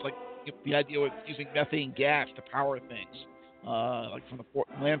in other words, like the idea of using methane gas to power things, like from the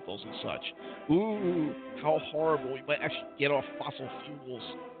landfills and such. Ooh, how horrible. We might actually get off fossil fuels.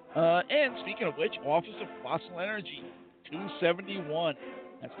 And speaking of which, Office of Fossil Energy, $2.71.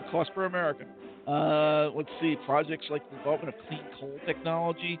 That's the cost per American. Let's see, projects like the development of clean coal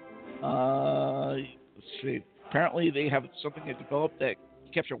technology. Let's see. Apparently they have something they developed that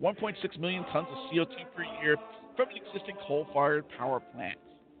capture 1.6 million tons of CO2 per year from an existing coal-fired power plant.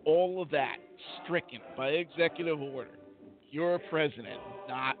 All of that stricken by executive order. Your president,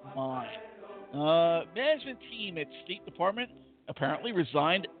 not mine. Management team at State Department apparently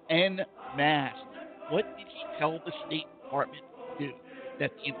resigned en masse. What did he tell the State Department to do?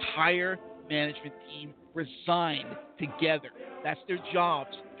 That the entire management team resigned together. That's their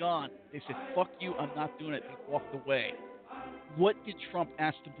jobs. Gone. They said, fuck you, I'm not doing it. They walked away. What did Trump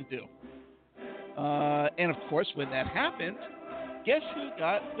ask them to do? And of course, when that happened, guess who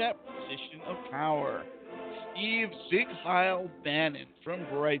got that position of power? Steve Zig Heil Bannon from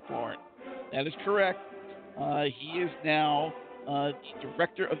Breitbart. That is correct. He is now the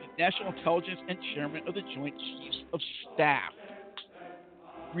Director of the National Intelligence and Chairman of the Joint Chiefs of Staff.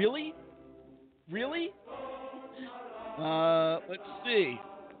 Really? Really? Let's see.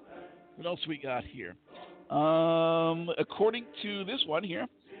 What else we got here? According to this one here,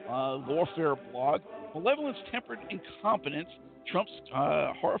 Lawfare blog, malevolence tempered incompetence, Trump's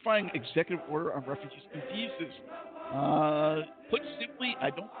horrifying executive order on refugees and visas. Put simply, I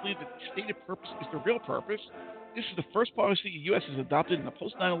don't believe that the stated purpose is the real purpose. This is the first policy the U.S. has adopted in the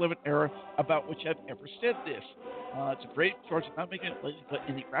post-9/11 era about which I've ever said this. It's a brave charge of not making it lightly, but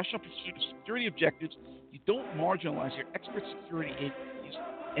in the rational pursuit of security objectives, you don't marginalize your expert security agencies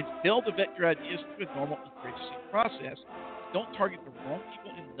and fail to vet your ideas through a normal and courageous process. Don't target the wrong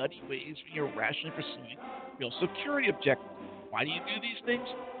people in nutty ways when you're rationally pursuing real security objectives. Why do you do these things?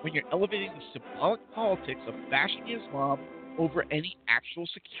 When you're elevating the symbolic politics of bashing Islam over any actual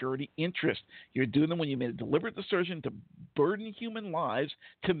security interest. You're doing them when you made a deliberate decision to burden human lives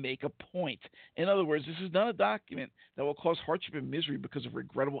to make a point. In other words, this is not a document that will cause hardship and misery because of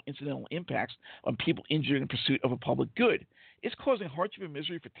regrettable incidental impacts on people injured in pursuit of a public good. It's causing hardship and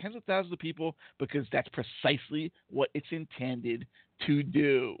misery for tens of thousands of people because that's precisely what it's intended to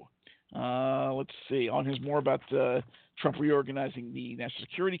do. Let's see. On here's more about Trump reorganizing the National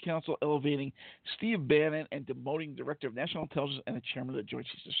Security Council, elevating Steve Bannon, and demoting Director of National Intelligence and the Chairman of the Joint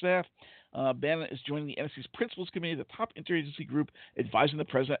Chiefs of Staff. Bannon is joining the NSC's Principals Committee, the top interagency group advising the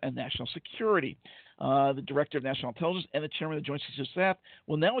President on national security. The Director of National Intelligence and the Chairman of the Joint Chiefs of Staff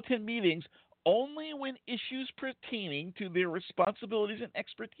will now attend meetings only when issues pertaining to their responsibilities and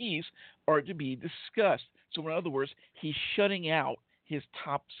expertise are to be discussed. So in other words, he's shutting out his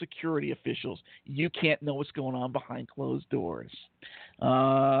top security officials. You can't know what's going on behind closed doors.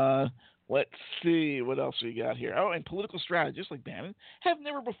 Let's see what else we got here. Oh, and political strategists like Bannon have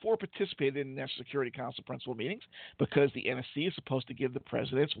never before participated in National Security Council principal meetings because the NSC is supposed to give the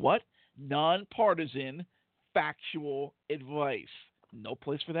presidents what? Nonpartisan, factual advice. No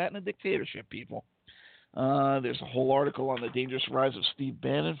place for that in a dictatorship, people. There's a whole article on the dangerous rise of Steve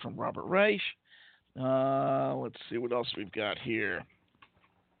Bannon from Robert Reich. Let's see what else we've got here.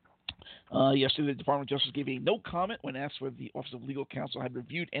 Yesterday, the Department of Justice gave a no comment when asked whether the Office of Legal Counsel had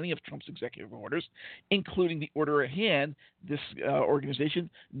reviewed any of Trump's executive orders, including the order at hand. This organization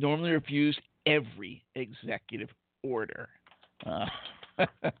normally reviews every executive order.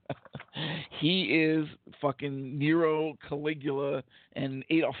 He is fucking Nero, Caligula, and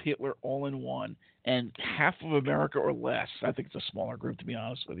Adolf Hitler all in one, and half of America or less. I think it's a smaller group, to be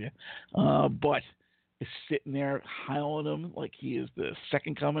honest with you. But is sitting there howling him like he is the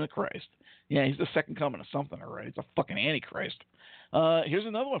second coming of Christ. Yeah, he's the second coming of something, all right. He's a fucking Antichrist. Here's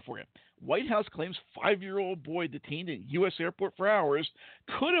another one for you. White House claims 5-year-old boy detained at U.S. airport for hours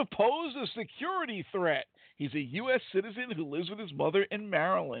could have posed a security threat. He's a U.S. citizen who lives with his mother in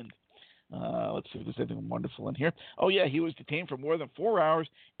Maryland. Let's see if there's anything wonderful in here. Oh, yeah, he was detained for more than 4 hours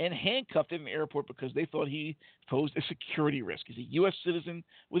and handcuffed at an airport because they thought he posed a security risk. He's a U.S. citizen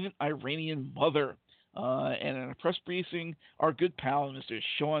with an Iranian mother. And in a press briefing, our good pal, Mr.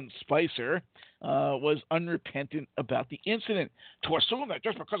 Sean Spicer, was unrepentant about the incident. To assume that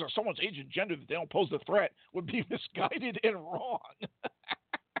just because of someone's age and gender that they don't pose a threat would be misguided and wrong.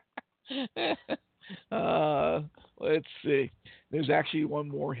 Let's see. There's actually one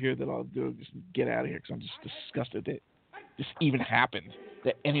more here that I'll do. Just get out of here because I'm just disgusted that this even happened,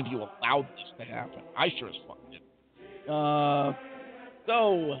 that any of you allowed this to happen. I sure as fuck did.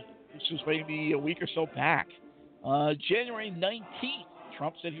 This was maybe a week or so back. January 19th,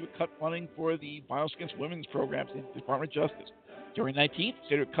 Trump said he would cut funding for the Violence Against Women's programs in the Department of Justice. January 19th, he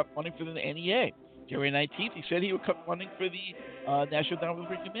said he would cut funding for the NEA. January 19th, he said he would cut funding for the National Endowment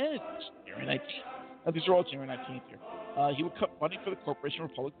for Humanities. January 19th. Now, these are all January 19th here. He would cut funding for the Corporation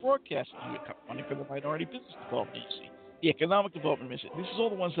for Public Broadcasting. He would cut funding for the Minority Business Development Agency, the Economic Development Agency. This is all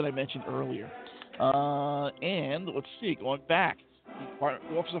the ones that I mentioned earlier. And let's see, going back.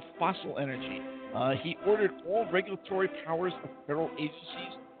 The Office of Fossil Energy. He ordered all regulatory powers of federal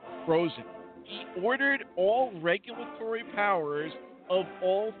agencies frozen. He ordered all regulatory powers of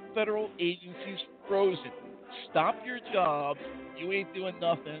all federal agencies frozen. Stop your jobs. You ain't doing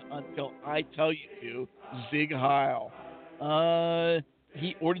nothing until I tell you to. Zig Heil.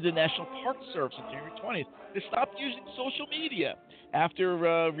 He ordered the National Park Service on January 20th to stop using social media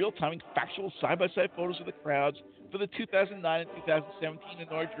after real-time factual side-by-side photos of the crowds for the 2009 and 2017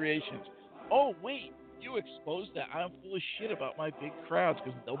 inaugurations. Oh, wait, you exposed that I'm full of shit about my big crowds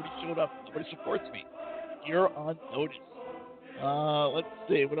because nobody showed up, nobody supports me. You're on notice. Let's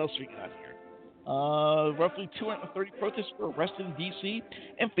see, what else we got here? Roughly 230 protesters were arrested in D.C.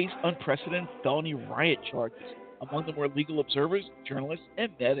 and faced unprecedented felony riot charges. Among them were legal observers, journalists,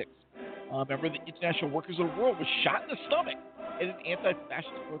 and medics. A member of the International Workers of the World was shot in the stomach at an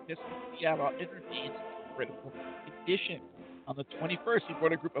anti-fascist protest in Seattle and remains in critical condition. On the 21st, he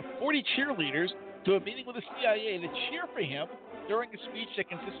brought a group of 40 cheerleaders to a meeting with the CIA to cheer for him during a speech that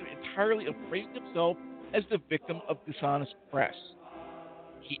consisted entirely of praising himself as the victim of dishonest press.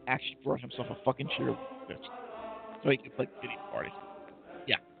 He actually brought himself a fucking cheerleader so he could play the video party.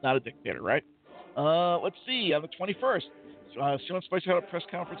 Yeah, not a dictator, right? Let's see, on the 21st, Sean Spicer held a press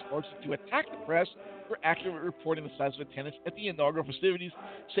conference largely to attack the press for accurately reporting the size of attendance at the inaugural festivities,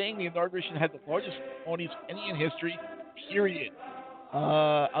 saying the inauguration had the largest ceremonies of any in history, period.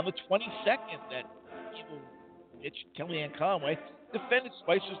 On the 22nd, that evil bitch, Kellyanne Conway, defended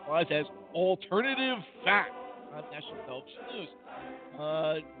Spicer's lies as alternative fact on national television news.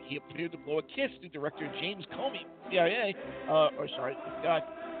 He appeared to blow a kiss to Director James Comey, CIA,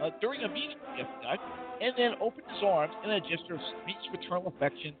 during a meeting with the FBI, and then opened his arms in a gesture of sweet fraternal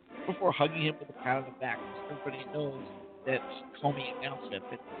affection before hugging him with a pat on the back. Everybody knows that Comey announced that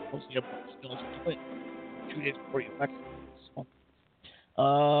he was supposed to have Hillary Clinton 2 days before the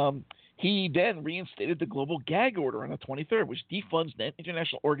election. He then reinstated the global gag order on the 23rd, which defunds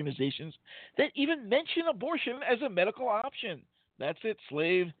international organizations that even mention abortion as a medical option. That's it,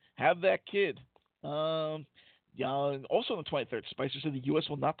 slave. Have that kid. Also on the 23rd, Spicer said the U.S.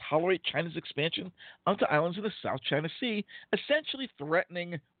 will not tolerate China's expansion onto islands in the South China Sea, essentially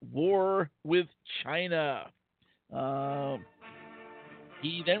threatening war with China.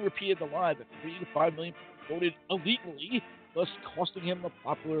 He then repeated the lie that 3 to 5 million people voted illegally, thus costing him the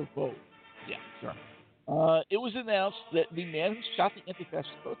popular vote. Yeah, sure. It was announced that the man who shot the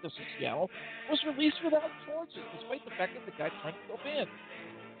anti-fascist protest in Seattle was released without charges, despite the fact that the guy tried to go in.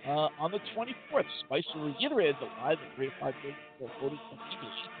 On the 24th, Spicer reiterated the lie that 3 to 5 million people voted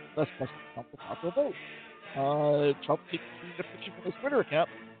illegally, thus costing Trump the popular vote. Trump tweeted a picture from his Twitter account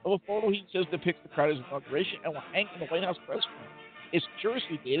of a photo he says depicts the crowd at his inauguration and will hang in the White House press room. It's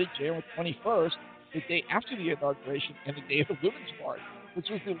curiously dated January 21st, the day after the inauguration and the day of the Women's March. which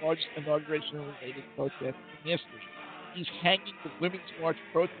was the largest inauguration-related protest in history. He's hanging the Women's March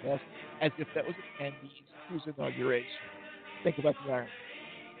protest as if that was attendees to his inauguration. Think about the irony.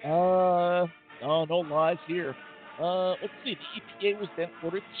 No lies here. Let's see. The EPA was then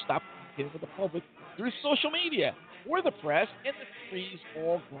ordered to stop communicating with the public through social media or the press and to freeze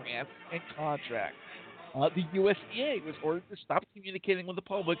all grants and contracts. The USDA was ordered to stop communicating with the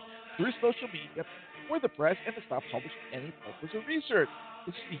public through social media or the press and to stop publishing any papers or research.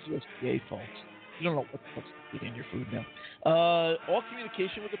 This is the USDA, folks. You don't know what the fuck's in your food now. All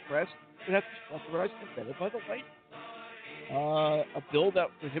communication with the press would have to be authorized and vetted by the White House. A bill that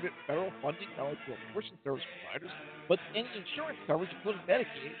would prohibit federal funding not only to abortion service providers, but any insurance coverage, including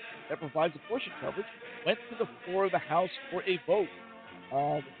Medicaid, that provides abortion coverage, went to the floor of the House for a vote.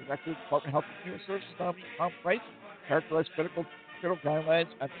 The Director of the Department of Health and Human Services, nominee Tom Price, characterized federal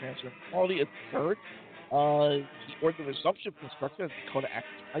guidelines on transgender equality as absurd. He ordered the resumption of construction of the Dakota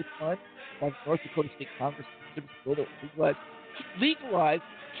Access Pipeline, while the North Dakota State Congress considers a bill that would legalize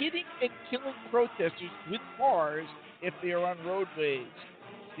hitting and killing protesters with cars if they are on roadways.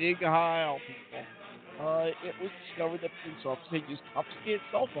 Big aisle, people. It was discovered that police officers had used confiscated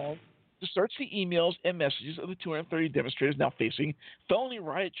cell phones to search the emails and messages of the 230 demonstrators now facing felony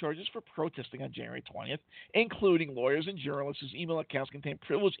riot charges for protesting on January 20th, including lawyers and journalists whose email accounts contain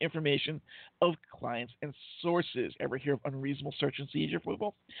privileged information of clients and sources. Ever hear of unreasonable search and seizure,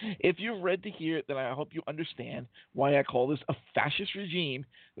 people? If you've read to hear, then I hope you understand why I call this a fascist regime,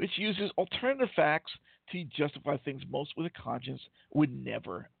 which uses alternative facts to justify things most with a conscience would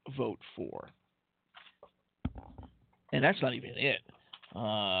never vote for. And that's not even it.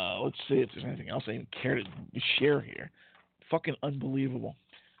 Let's see if there's anything else I even care to share here. Fucking unbelievable.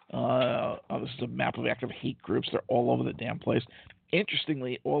 This is a map of active hate groups. They're all over the damn place.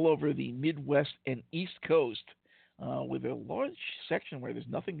 Interestingly, all over the Midwest and East Coast, with a large section where there's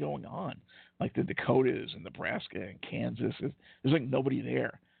nothing going on, like the Dakotas and Nebraska and Kansas. There's like nobody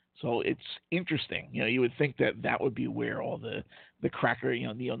there. So it's interesting. You would think that would be where all the cracker,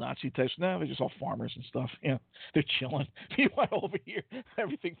 neo-Nazi types. No, they're just all farmers and stuff. They're chilling. Meanwhile, over here,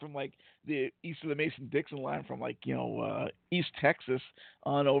 everything from like the east of the Mason-Dixon line, from like East Texas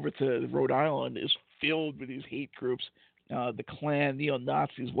on over to Rhode Island, is filled with these hate groups. The Klan,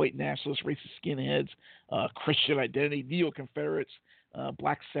 neo-Nazis, white nationalists, racist skinheads, Christian identity, neo-Confederates,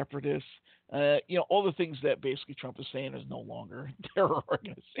 black separatists. All the things that basically Trump is saying is no longer terror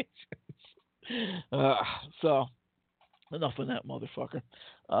organizations. So, enough of that motherfucker.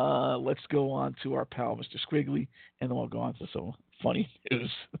 Let's go on to our pal, Mr. Squiggly, and then we'll go on to some funny news.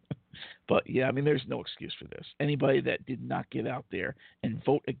 But, yeah, I mean, there's no excuse for this. Anybody that did not get out there and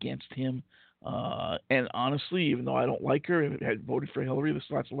vote against him, and honestly, even though I don't like her and had voted for Hillary this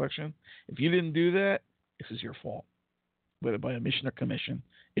last election, if you didn't do that, this is your fault. Whether by omission or commission,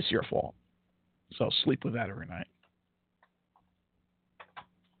 it's your fault. So sleep with that every night.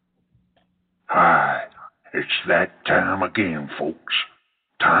 Hi, it's that time again, folks.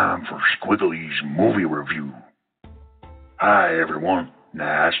 Time for Squiggly's movie review. Hi, everyone.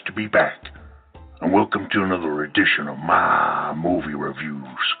 Nice to be back. And welcome to another edition of my movie reviews.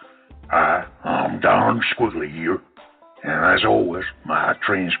 I'm Don Squiggly here. And as always, my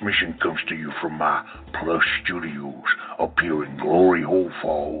transmission comes to you from my plush studios up here in Glory Hole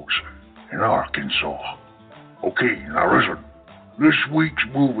Falls in Arkansas. Okay, now listen. This week's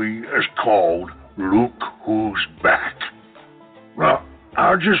movie is called Look Who's Back. Now,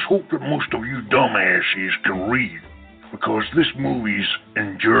 I just hope that most of you dumbasses can read, because this movie's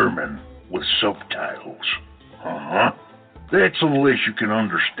in German with subtitles. That's unless you can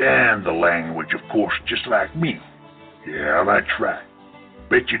understand the language, of course, just like me. Yeah, that's right.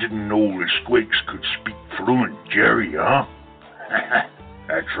 Bet you didn't know the Squigs could speak fluent Jerry, huh?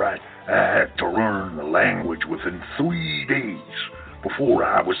 That's right. I had to learn the language within 3 days before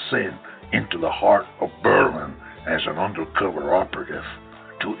I was sent into the heart of Berlin as an undercover operative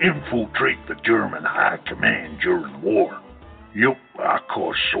to infiltrate the German high command during the war. Yup, I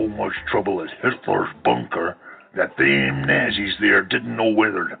caused so much trouble at Hitler's bunker that them Nazis there didn't know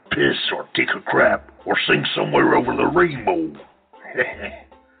whether to piss or take a crap or sing Somewhere Over the Rainbow.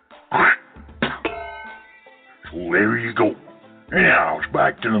 So there you go. Now, it's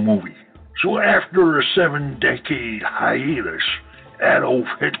back to the movie. So after a 7-decade hiatus, Adolf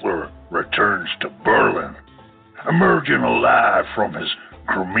Hitler returns to Berlin, emerging alive from his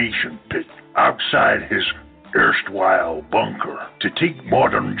cremation pit outside his erstwhile bunker to take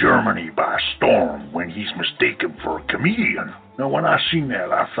modern Germany by storm when he's mistaken for a comedian. Now, when I seen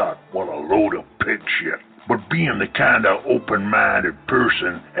that, I thought, what a load of pig shit. But being the kind of open-minded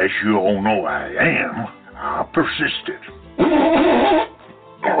person, as you all know I am, I persisted.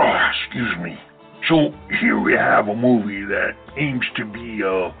 Excuse me. So here we have a movie that aims to be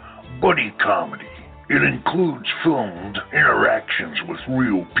a buddy comedy. It includes filmed interactions with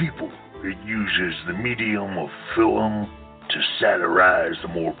real people. It uses the medium of film to satirize the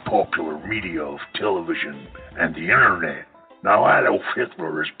more popular media of television and the internet. Now, Adolf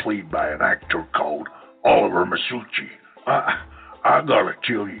Hitler is played by an actor called Oliver Masucci. I gotta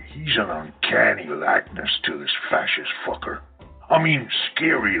tell you, he's an uncanny likeness to this fascist fucker. I mean,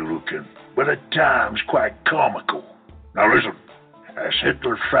 scary looking, but at times quite comical. Now listen, as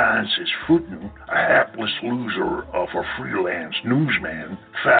Hitler finds his footing, a hapless loser of a freelance newsman,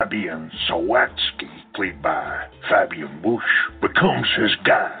 Fabian Sawatsky, played by Fabian Bush, becomes his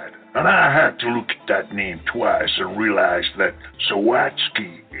guide. And I had to look at that name twice and realize that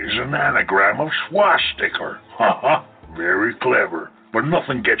Sawatsky is an anagram of swastika. Haha, very clever, but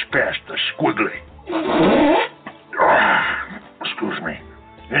nothing gets past the squiggly. Excuse me.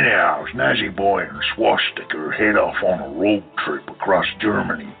 Anyhow, Nazi Boy and Swastika head off on a road trip across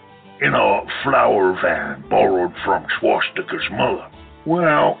Germany in a flower van borrowed from Swastika's mother.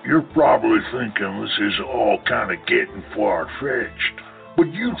 Well, you're probably thinking this is all kind of getting far-fetched,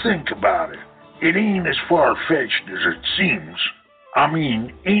 but you think about it. It ain't as far-fetched as it seems. I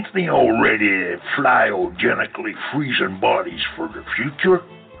mean, ain't they already cryogenically freezing bodies for the future?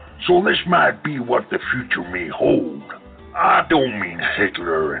 So this might be what the future may hold. I don't mean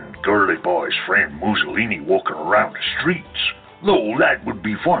Hitler and Girly Boy's friend Mussolini walking around the streets, though that would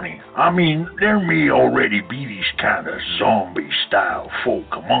be funny. I mean, there may already be these kind of zombie-style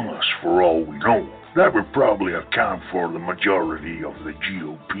folk among us for all we know. That would probably account for the majority of the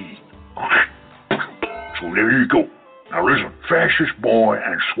GOP. So there you go. Now listen, Fascist Boy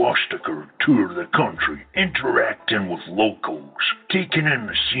and Swastika tour the country, interacting with locals, taking in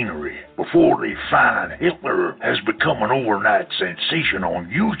the scenery, before they find Hitler has become an overnight sensation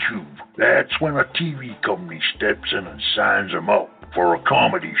on YouTube. That's when a TV company steps in and signs him up for a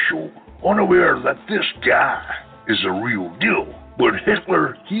comedy show, unaware that this guy is a real deal. But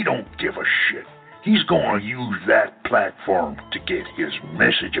Hitler, he don't give a shit. He's going to use that platform to get his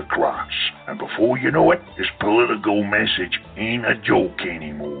message across. And before you know it, his political message ain't a joke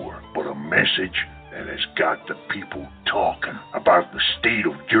anymore, but a message that has got the people talking about the state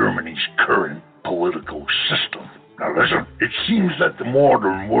of Germany's current political system. Now listen, it seems that the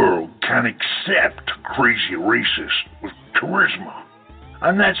modern world can accept crazy racists with charisma.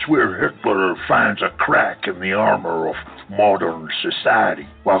 And that's where Hitler finds a crack in the armor of modern society,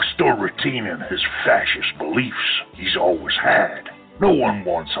 while still retaining his fascist beliefs he's always had. No one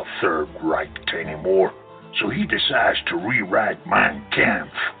wants a Third Reich anymore, so he decides to rewrite Mein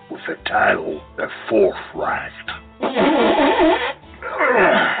Kampf with the title The Fourth Reich.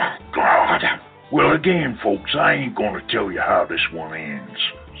 God. Well, again, folks, I ain't gonna tell you how this one ends.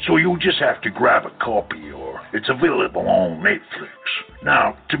 So you'll just have to grab a copy, or it's available on Netflix.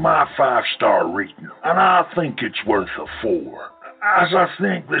 Now, to my 5-star rating, and I think it's worth a 4, as I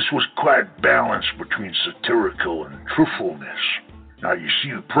think this was quite balanced between satirical and truthfulness. Now, you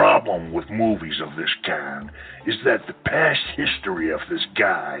see, the problem with movies of this kind is that the past history of this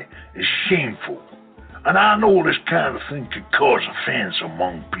guy is shameful. And I know this kind of thing could cause offense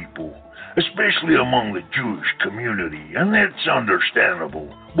among people, especially among the Jewish community, and that's understandable.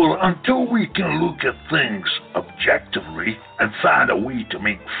 But until we can look at things objectively and find a way to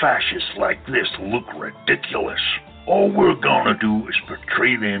make fascists like this look ridiculous, all we're gonna do is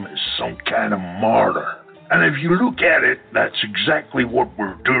portray them as some kind of martyr. And if you look at it, that's exactly what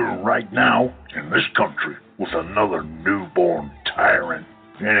we're doing right now in this country with another newborn tyrant.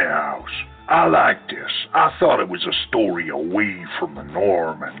 Anyhow, I like this. I thought it was a story away from the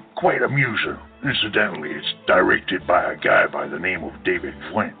norm and quite amusing. Incidentally, it's directed by a guy by the name of David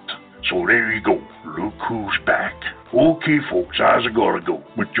Flint. So there you go. Look who's back. Okay, folks, I gotta go.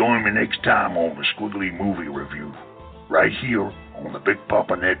 But join me next time on the Squiggly Movie Review, right here on the Big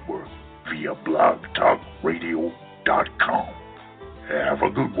Papa Network via blogtalkradio.com. Have a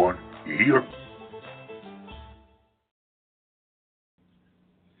good one. You hear?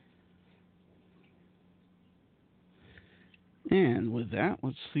 And with that,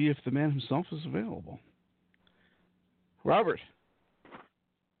 let's see if the man himself is available. Robert.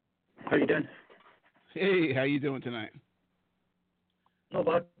 How you doing? Hey, how you doing tonight? Not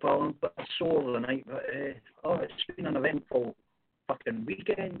bad, pal. I'm a bit sore tonight, but it's been an eventful fucking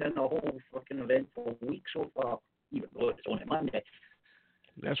weekend and a whole fucking eventful week so far, even though it's only Monday.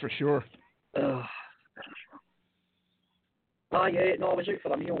 That's for sure. Yeah, no, I was out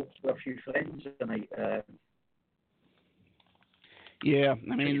for a meal with a few friends tonight. Yeah,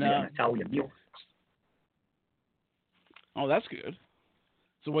 I mean, an Italian meal. Oh, that's good.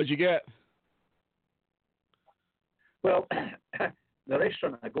 So what'd you get? Well, the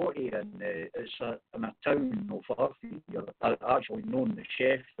restaurant I go to, and it's in a town not far from here. I actually known the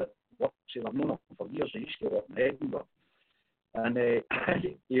chef that works here. I've known him for years. I used to work in Edinburgh. And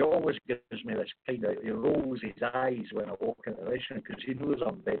he always gives me this kind of, he rolls his eyes when I walk in the restaurant because he knows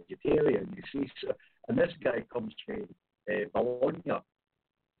I'm vegetarian, you see. So, and this guy comes from Bologna,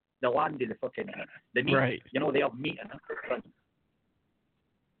 the land of the fucking, the meat. Right. You know, they have meat in it.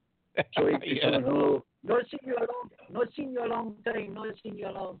 So he's Yeah. going, oh, not seen you a long time.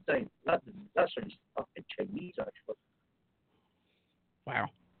 That's when he's fucking Chinese, actually. Wow.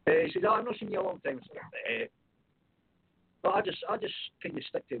 He said, oh, I've not seen you a long time. But I just kind of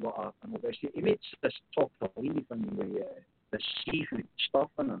stick to what I know best. He makes this tortellini thing with the seafood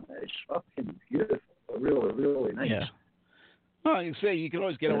stuff in it. It's fucking beautiful. Really, really nice. Yeah. Well, you say you can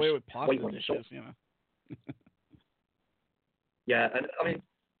always get away with pasta white wine dishes, sauce. you know. Yeah, and I mean,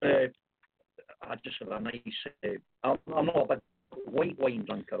 I just had a nice. I'm not a big white wine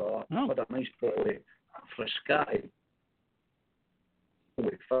drinker. I had a nice bottle of Frascati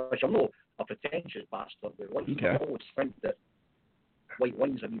with fish. I'm not a pretentious bastard with wine. Okay. I always think that white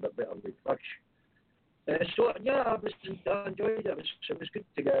wine's a wee bit better with fish. So yeah, I enjoyed it. It was good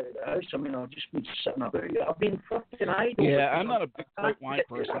to get out of the house. I mean, I've just been sitting about. I've been fucking idle. Yeah, I'm not a big white wine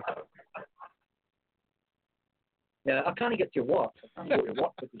person. Yeah, I can't get to work. I can't go to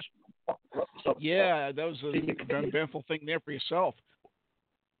work because I'm fucking up. Yeah, that was an eventful thing there for yourself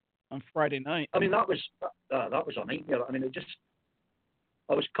on Friday night. I mean, that was a nightmare. I mean,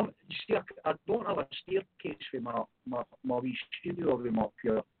 I was coming. You see, I don't have a staircase for my wee studio room up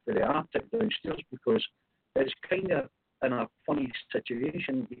here for the attic downstairs because it's kind of in a funny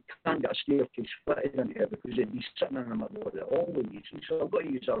situation. You can't get a staircase fitted in here because it'd be sitting in the middle of the hallway. You see, so I've got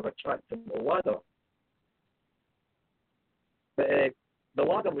to use a retractable ladder. But the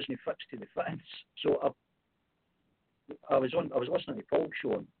ladder wasn't fixed to the fittings, so I was listening to Paul's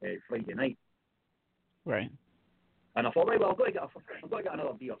show on Friday night. Right. And I thought, right, well, I've got to get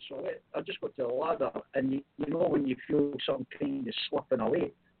another beer. So I just got to the ladder, and you know when you feel something kind of slipping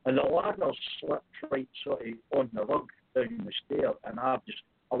away, and the ladder slipped right sort of on the rug down the stair, and I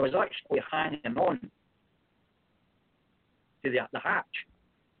was actually hanging on to the hatch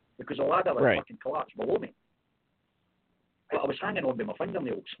because the ladder had fucking collapsed below me. But I was hanging on by my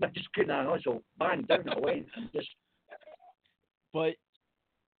fingernails. I just couldn't hang on, so bang, down I went, and just. But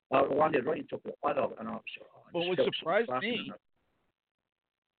I landed right on top of the ladder, and I was. But what surprised me.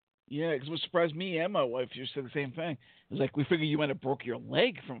 Yeah, because what surprised me and my wife, you said the same thing. It was like we figured you might have broke your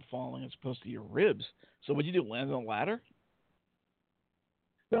leg from falling as opposed to your ribs. So what did you do? Land on a ladder?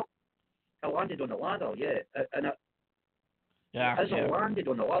 Well, I landed on the ladder, yeah, and as I landed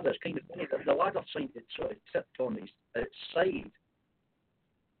on the ladder, it's kind of funny. The ladder side it sort of tipped on its side,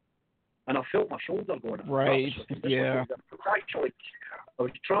 and I felt my shoulder going. Right. Yeah. Actually, I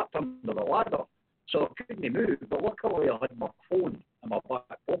was trapped under the ladder, so I couldn't move. But luckily, I had my phone in my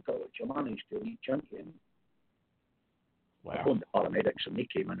back pocket, which I managed to reach into. And I phoned the paramedics, and they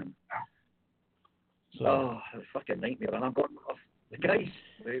came in and. So, it was a fucking nightmare, and I'm going. The guys,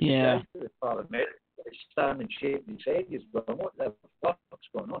 the paramedics. Standing shaking his head, he's going, what the fuck's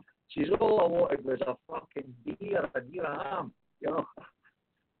going on? She says, all I wanted was a fucking beer, and here I am, you know.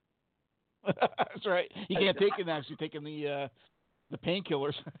 That's right. You can't take it now because you're taking the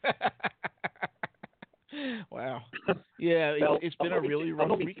painkillers. Wow. Yeah, well, it's been a really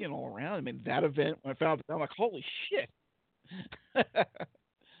rough weekend all around. I mean, that event, when I found out, I'm like, holy shit.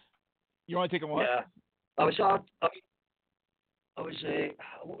 You want to take a walk? Yeah. I was, what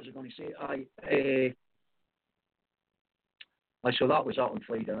was I going to say? So that was out on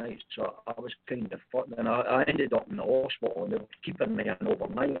Friday night, so I was kind of fucked, and I ended up in the hospital, and they were keeping me in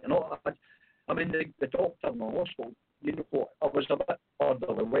overnight, and all. I mean, the doctor in the hospital, you know, I was a bit under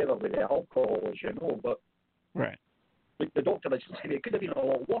the weather with the alcohol, as you know, but right. Like the doctor said, it could have been a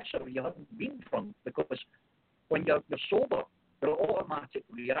lot worse if you hadn't been from, because when you're sober, there are automatic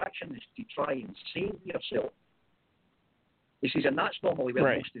reactions to try and save yourself. He says, and that's normally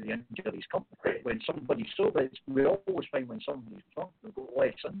where most of the injuries come from. When somebody's sober, we always find when somebody's drunk, they've got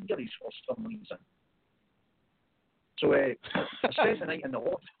less injuries for some reason. So I spent the night in the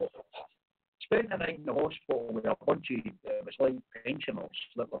hospital. With a bunch of, it was like pensioners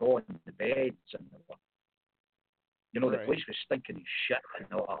that were on the beds, and you know, the place was stinking as shit. And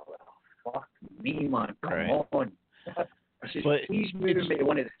I thought, oh, fuck me, man, come on. I said, please move me to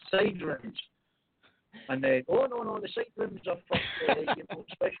one of the side rooms. And no, the side rooms are for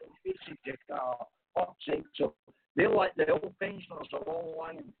special cases. So they're like the old pensioners are all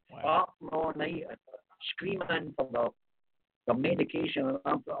lying up all night, screaming for the medication, and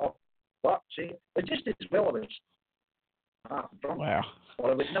I'm but see, it's just as well as drunk. Wow.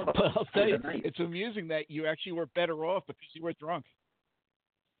 Or I would never. But I'll tell you, it's amusing that you actually were better off because you were drunk.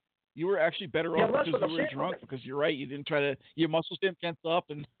 You were actually better off because you were drunk. Because you're right, you didn't try to. Your muscles didn't tense up,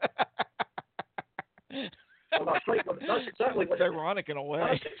 and well, that's right. That's exactly what. It's ironic in a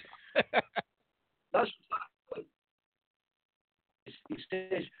way. That's exactly. He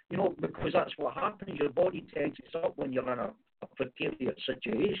says, because that's what happens. Your body tenses up when you're in a precarious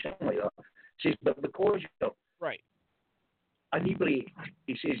situation like that. He says, but because you're right. inebriated,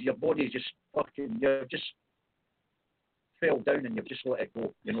 he says your body's just you've just fell down and you've just let it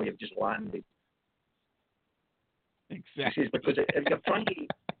go. You've just landed. Exactly. He says, because if you're trying to...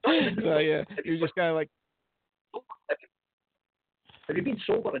 So, yeah, you're just kind of like... If you've been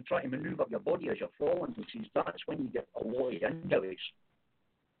sober and trying to maneuver your body as you're falling, he says, that's when you get a lot of injuries.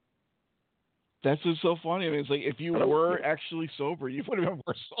 That's what's so funny. I mean, it's like if you were actually sober, you would have been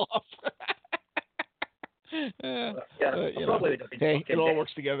worse off. Hey, it all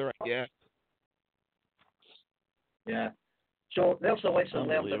works together, yeah. Yeah. So there's a lesson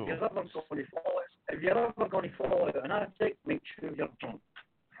learned. If you're ever going to follow it, and I think make sure you're drunk.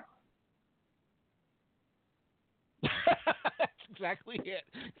 That's exactly it.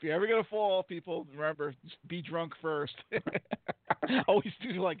 If you're ever going to fall, people, remember, just be drunk first. Always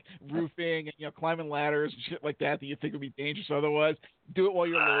do like roofing and climbing ladders and shit like that you think would be dangerous otherwise. Do it while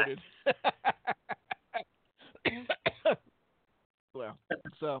you're loaded. Well,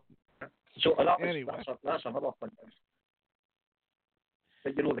 so anyway, that's another thing.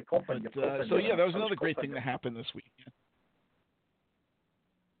 But the coffin. So yeah, that was another great thing that happened this week.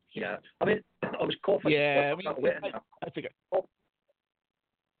 Yeah, I mean, I was coughing. Yeah, I think.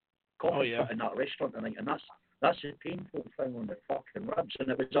 Coughing in that restaurant, and that's the painful thing on the fucking ribs. And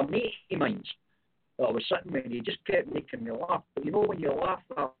it was a mate of mine's that I was sitting with, and he just kept making me laugh. But when you laugh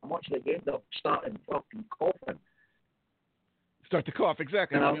that much, they end up starting fucking coughing. Start to cough,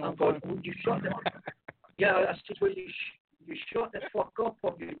 exactly. And I'm going, would you shut the... Yeah, I said, well, you shut the fuck up,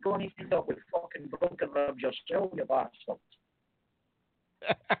 or you're going to end up with fucking broken ribs yourself, you bastard.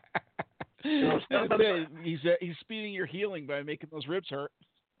 He's speeding your healing by making those ribs hurt.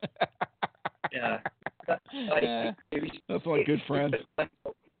 Yeah. That's like good friend. They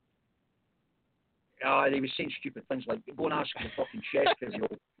were saying stupid things like, go and ask the fucking chef if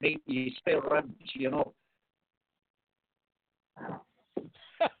you'll make you spare ribs,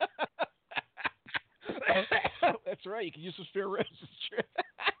 That's right. You can use some spare ribs.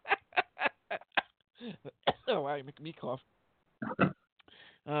 Oh, wow, you're making me cough.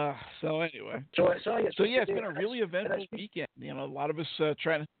 So anyway. So yeah, it's been a really eventful weekend. A lot of us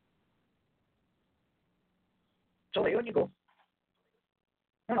trying to. Sorry, on you go.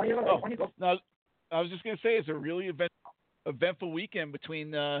 No, you're right. On you go. No, I was just going to say it's a really eventful weekend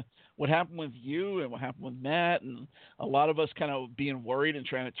between what happened with you and what happened with Matt, and a lot of us kind of being worried and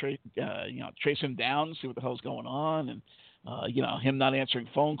trying to trace him down, see what the hell's going on, and him not answering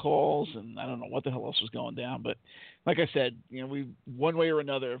phone calls, and I don't know what the hell else was going down. But like I said, we one way or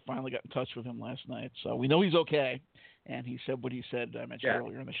another finally got in touch with him last night, so we know he's okay. And he said what he said I mentioned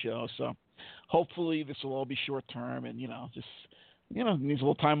earlier in the show. So hopefully this will all be short term, and just needs a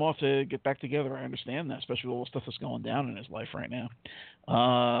little time off to get back together. I understand that, especially with all the stuff that's going down in his life right now.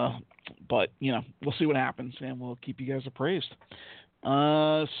 But we'll see what happens, and we'll keep you guys appraised.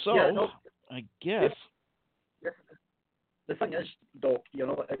 I guess. The thing is, Doc,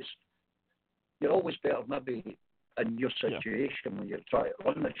 it's you're always better maybe in your situation when you try to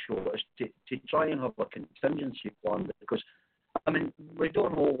run the show is to try and have a contingency plan, because I mean we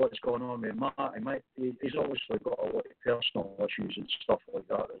don't know what's going on with Matt. He's obviously got a lot of personal issues and stuff like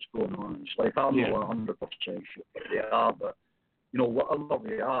that that's going on in his life. I'm not 100% sure what they are, but whatever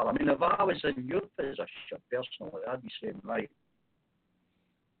they are. I mean, if I was in your position personally, I'd be saying, right,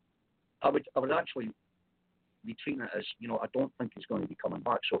 I would actually be treating it as, I don't think he's going to be coming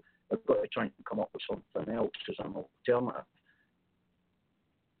back, so I've got to try and come up with something else as an alternative.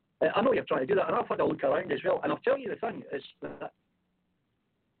 I know you're trying to do that, and I've had a look around as well, and I'll tell you the thing is that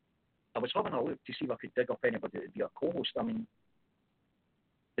I was having a look to see if I could dig up anybody that would be a co-host. I mean,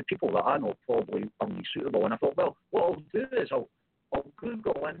 the people that I know probably aren't really suitable, and I thought, well, what I'll do is I'll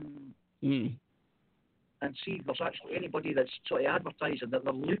Google in and see if there's actually anybody that's sort of advertising that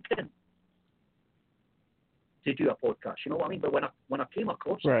they're looking to do a podcast, you know what I mean? But when I came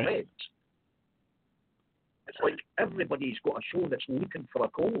across the threads, it's like everybody's got a show that's looking for a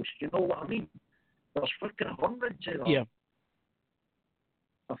co-host, you know what I mean? There's freaking hundreds of them. Yeah.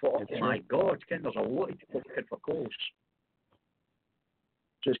 I thought, my God, there's a lot of people looking for co-hosts.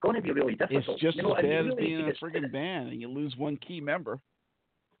 So it's going to be really difficult. It's just you know, as bad as really being a friggin' band and you lose one key member.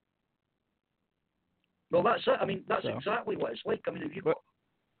 Well, that's it. I mean, that's exactly what it's like. I mean, if you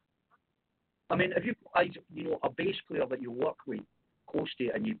a bass player that you work with close to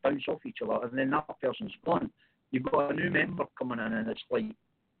and you bounce off each other, and then that person's gone, you've got a new member coming in, and it's like,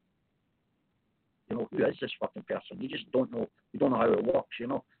 you know, who is this fucking person? You just don't know. You don't know how it works. You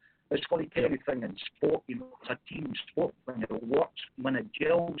know, it's like everything in sport. You know, it's a team sport thing. It works when it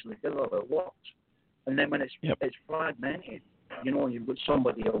gels together. It works, and then when it's fragmented, you know, you've got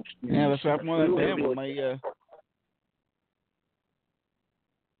somebody else. Yeah, that's what happened with that band.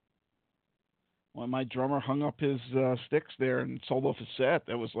 When my drummer hung up his sticks there and sold off his set,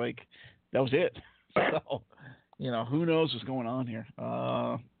 that was it. So, you know, who knows what's going on here.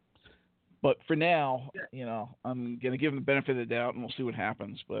 But for now, you know, I'm going to give him the benefit of the doubt, and we'll see what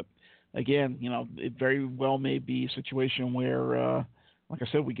happens. But again, you know, it very well may be a situation where, like I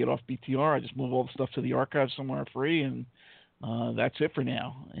said, we get off BTR. I just move all the stuff to the archive somewhere free, and that's it for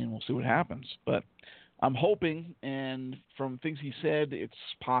now, and we'll see what happens. But I'm hoping, and from things he said, it's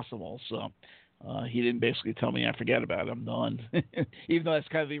possible. So he didn't basically tell me I forget about it. I'm done, even though that's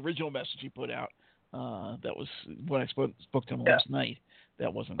kind of the original message he put out. That was when I spoke to him last night.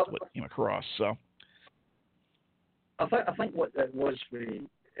 That wasn't what came across. So I think what it was for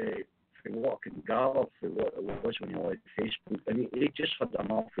what I can gather for what it was when he left Facebook, and he just had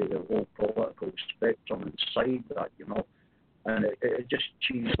enough of the whole political spectrum inside that, you know, and it just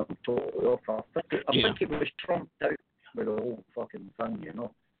cheesed him totally off. I think it was trumped out with the whole fucking thing, you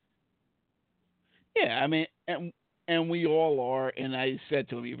know. Yeah, I mean, and we all are, and I said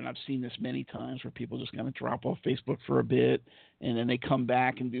to him, even I've seen this many times where people just kind of drop off Facebook for a bit, and then they come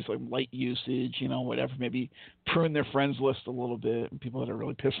back and do some light usage, you know, whatever, maybe prune their friends list a little bit, and people that are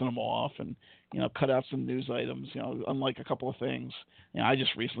really pissing them off, and, you know, cut out some news items, you know, unlike a couple of things. You know, I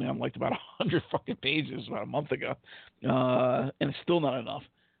just recently unliked about 100 fucking pages about a month ago, and it's still not enough.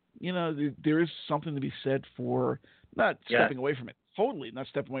 You know, there is something to be said for not stepping away from it. Totally, not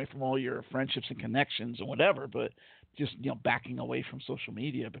stepping away from all your friendships and connections and whatever, but just, you know, backing away from social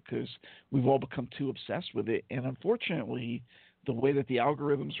media because we've all become too obsessed with it. And unfortunately, the way that the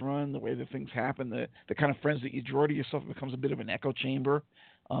algorithms run, the way that things happen, the kind of friends that you draw to yourself becomes a bit of an echo chamber,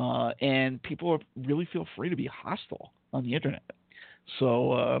 and people really feel free to be hostile on the internet.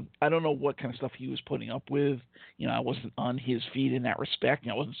 So I don't know what kind of stuff he was putting up with. You know, I wasn't on his feed in that respect.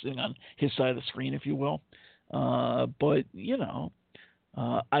 I wasn't sitting on his side of the screen, if you will. But, you know,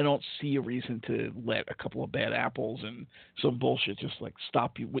 I don't see a reason to let a couple of bad apples and some bullshit just like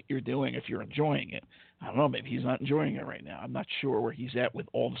stop you what you're doing if you're enjoying it. I don't know, maybe he's not enjoying it right now. I'm not sure where he's at with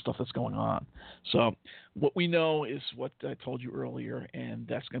all the stuff that's going on. So what we know is what I told you earlier, and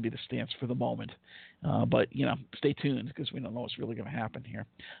that's going to be the stance for the moment. But, you know, stay tuned because we don't know what's really going to happen here.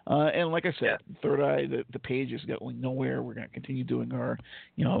 And like I said, Third Eye, the page is going nowhere. We're going to continue doing our,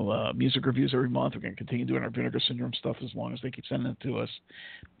 you know, music reviews every month. We're going to continue doing our Vinegar Syndrome stuff as long as they keep sending it to us.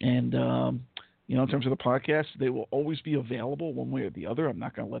 And, you know, in terms of the podcast, they will always be available one way or the other. I'm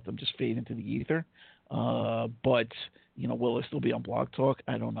not going to let them just fade into the ether. But, you know, will they still be on Blog Talk?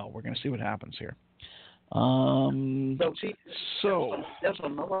 I don't know. We're going to see what happens here. There's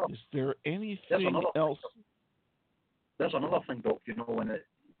another, is there anything else? There's another thing, Doc, you know, when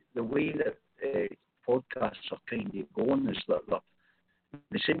the way that podcasts are kind of going is that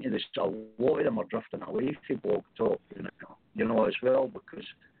they seem to, a lot of them are drifting away from Blog Talk, you know, as well, because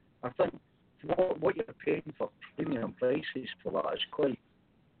I think what you're paying for premium prices for that is quite,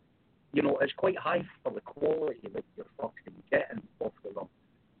 you know, it's quite high for the quality that you're fucking getting off of them.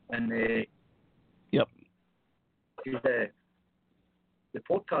 And the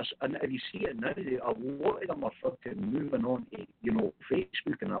podcast, and if you see it now, a lot of them are fucking moving on to, you know,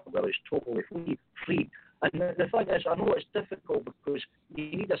 Facebook and that, where it's totally free. And the fact is, I know it's difficult because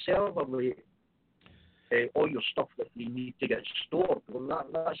you need a server with all your stuff that you need to get stored. Well,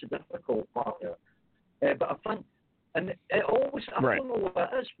 that's a difficult part of it. But I think, and it always, I don't know what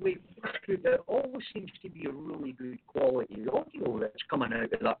it is, it always seems to be a really good quality audio that's coming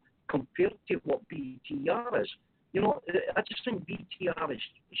out of that compared to what BTR is. You know, I just think BTR is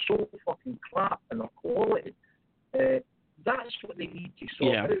so fucking crap in their quality. That's what they need to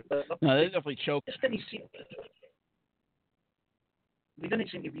sort out. No, they definitely choke. They didn't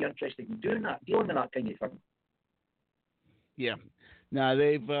seem to be interested in dealing with that kind of thing. Yeah. Now,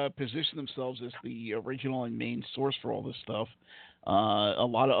 they've positioned themselves as the original and main source for all this stuff. A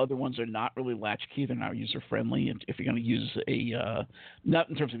lot of other ones are not really latchkey. They're not user-friendly. And if you're going to use not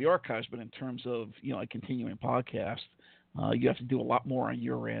in terms of the archives, but in terms of, you know, a continuing podcast, You have to do a lot more on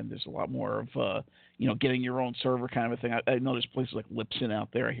your end. There's a lot more of, getting your own server kind of a thing. I know there's places like Libsyn out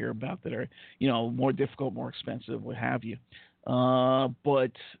there I hear about that are, more difficult, more expensive, what have you.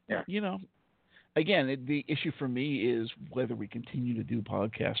 But, again, the issue for me is whether we continue to do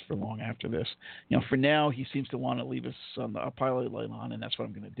podcasts for long after this. For now, he seems to want to leave us on the pilot light on, and that's what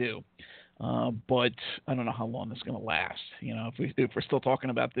I'm going to do. But I don't know how long this is going to last. If we're still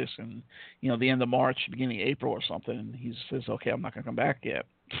talking about this in, the end of March, beginning of April or something, and he says, okay, I'm not going to come back yet,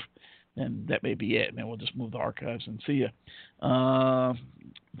 then that may be it. And then we'll just move the archives and see you.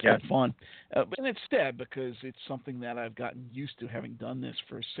 Have fun. And it's sad because it's something that I've gotten used to, having done this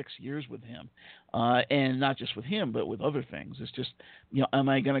for 6 years with him. And not just with him, but with other things. It's just, am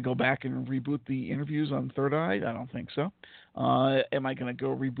I going to go back and reboot the interviews on Third Eye? I don't think so. Am I going to go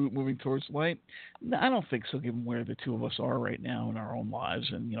reboot Moving Towards Light? No, I don't think so, given where the two of us are right now in our own lives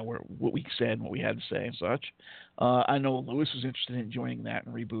and, what we said and what we had to say and such. I know Lewis was interested in joining that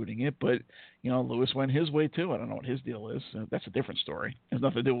and rebooting it, but, Lewis went his way too. I don't know what his deal is. That's a different story. It has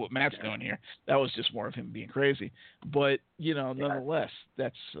nothing to do with what Matt's doing here. That was just more of him being crazy. But, nonetheless,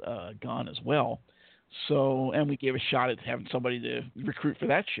 that's gone as well. So, and we gave a shot at having somebody to recruit for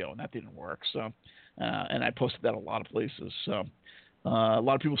that show, and that didn't work. So, and I posted that a lot of places. So, a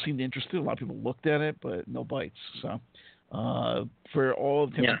lot of people seemed interested. A lot of people looked at it, but no bites. So, for all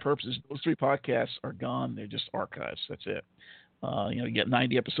intents and purposes, those 3 podcasts are gone. They're just archives. That's it. You get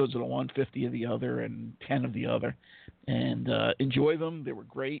 90 episodes of the one, 50 of the other, and 10 of the other. And enjoy them. They were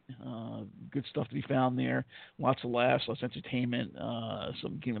great. Good stuff to be found there. Lots of laughs, lots of entertainment.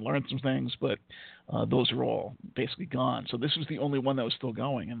 Some you can learn some things, but those are all basically gone. So this was the only one that was still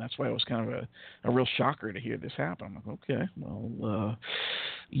going, and that's why it was kind of a real shocker to hear this happen. I'm like, okay, well,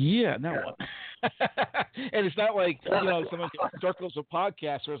 now what? And it's not like, some of the circles of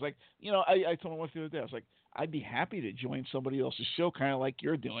podcasts where it's like, I told him once the other day, I was like, I'd be happy to join somebody else's show, kind of like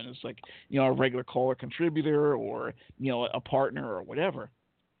you're doing. It's like, a regular caller contributor or, a partner or whatever,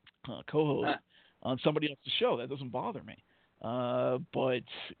 co-host on somebody else's show. That doesn't bother me. But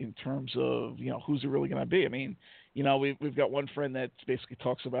in terms of, who's it really going to be? I mean, we've got one friend that basically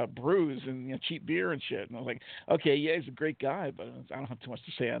talks about brews and cheap beer and shit. And I was like, okay, yeah, he's a great guy, but I don't have too much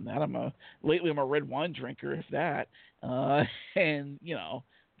to say on that. Lately I'm a red wine drinker, if that. And,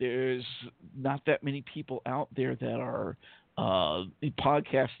 there's not that many people out there that are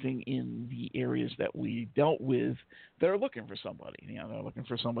podcasting in the areas that we dealt with that are looking for somebody. They're looking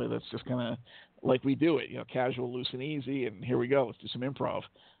for somebody that's just kind of like we do it, casual, loose, and easy. And here we go. Let's do some improv,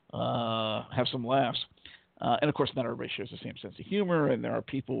 have some laughs. And, of course, not everybody shares the same sense of humor, and there are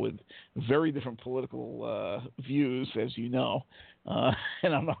people with very different political views, as you know. And I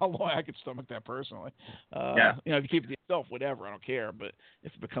don't know how long I could stomach that personally. If you keep it to yourself, whatever, I don't care. But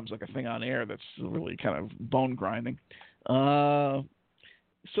if it becomes like a thing on air, that's really kind of bone-grinding. So,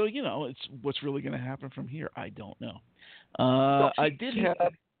 it's what's really going to happen from here. I don't know. I did have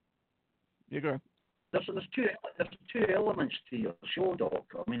 – yeah, go ahead. There's two elements to your show, Doc.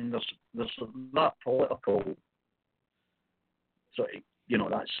 I mean, there's that political,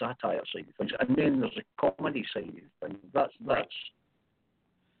 that satire side of things, and then there's a comedy side of things. That's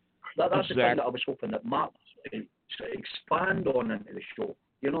exactly the thing that I was hoping that Matt expand on into the show.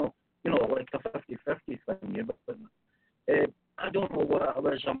 Like a 50-50 thing. I don't know what it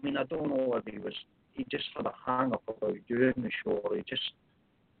was. I mean, I don't know if he just had a hang up about doing the show, or he just.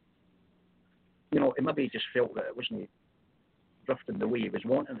 Maybe he just felt that it wasn't drifting the way he was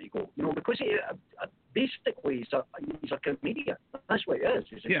wanting to go. Because he basically he's a comedian. That's what he is.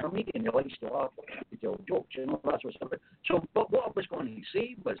 He's a comedian. He likes to laugh, to tell jokes. That's what's happening. So, but what I was going to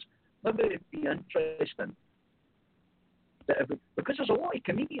say was maybe it'd be interesting because there's a lot of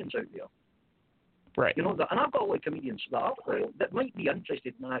comedians out there. Right. And I've got a lot of comedians that might be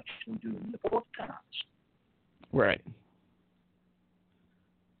interested in actually doing the podcast. Right.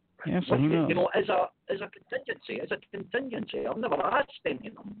 Yeah, so who knows? As a contingency, I've never asked any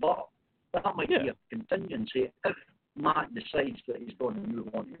of them, but that might be a contingency if Matt decides that he's going to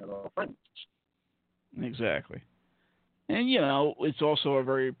move on to other things. Exactly. And, it's also a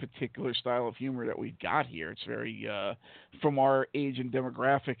very particular style of humor that we've got here. It's very, from our age and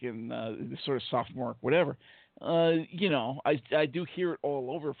demographic and the sort of sophomore, whatever. I do hear it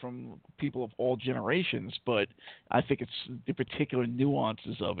all over from people of all generations, but I think it's the particular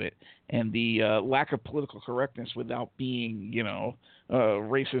nuances of it and the lack of political correctness without being,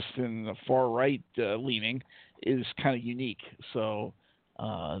 racist and far right leaning is kind of unique. So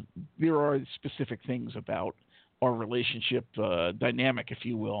there are specific things about our relationship dynamic, if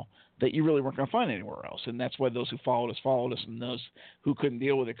you will, that you really weren't going to find anywhere else. And that's why those who followed us, and those who couldn't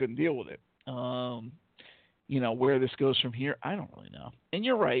deal with it, couldn't deal with it. where this goes from here, I don't really know. And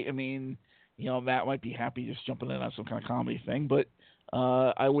you're right. I mean, Matt might be happy just jumping in on some kind of comedy thing, but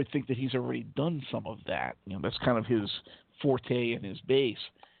I would think that he's already done some of that. That's kind of his forte and his base.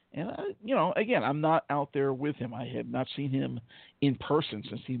 And, again, I'm not out there with him. I have not seen him in person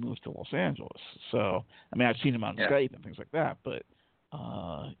since he moved to Los Angeles. So, I mean, I've seen him on Skype and things like that, but,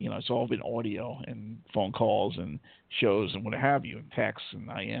 it's all been audio and phone calls and shows and what have you, and texts and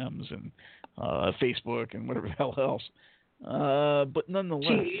IMs and Facebook and whatever the hell else. But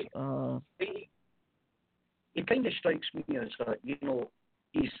nonetheless, it kind of strikes me as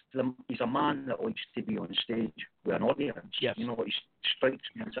he's a man that likes to be on stage with an audience. Yes. He strikes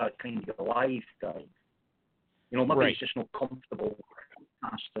me as that kind of live guy. Maybe he's just not comfortable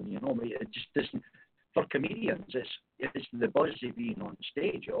casting. It just isn't. For comedians, it's the buzz of being on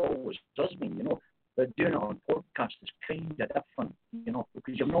stage. It always does mean, but doing it on podcast is kind of different,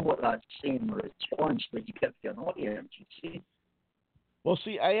 because you know what that same response that you get to an audience, you see. Well,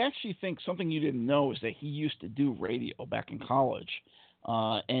 see, I actually think something you didn't know is that he used to do radio back in college.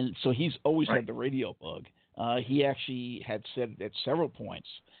 And so he's always had the radio bug. He actually had said at several points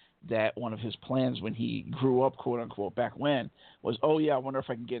that one of his plans when he grew up, quote unquote, back when, was, I wonder if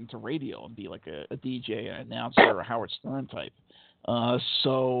I can get into radio and be like a DJ, an announcer, or a Howard Stern type.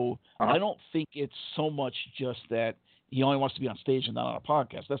 So I don't think it's so much just that he only wants to be on stage and not on a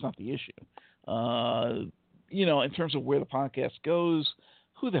podcast. That's not the issue. In terms of where the podcast goes,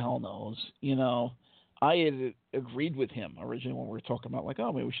 who the hell knows? I had agreed with him originally when we were talking about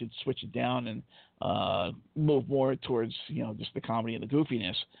maybe we should switch it down and move more towards, just the comedy and the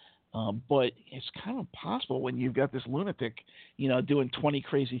goofiness. But it's kind of possible when you've got this lunatic, doing 20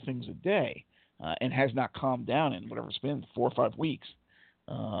 crazy things a day and has not calmed down in whatever it's been, 4 or 5 weeks.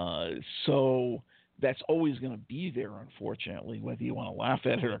 So that's always going to be there, unfortunately, whether you want to laugh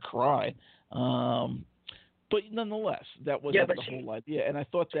at it or cry. But nonetheless, that wasn't the whole idea. And I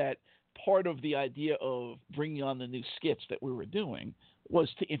thought that part of the idea of bringing on the new skits that we were doing was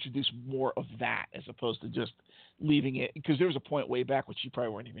to introduce more of that as opposed to just leaving it, because there was a point way back, which you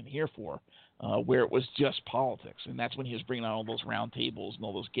probably weren't even here for, where it was just politics. And that's when he was bringing on all those round tables and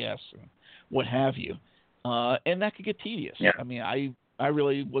all those guests and what have you. And that could get tedious. Yeah. I mean, I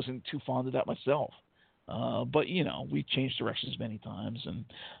really wasn't too fond of that myself. But, we changed directions many times. And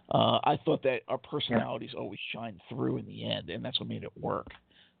I thought that our personalities always shine through in the end, and that's what made it work.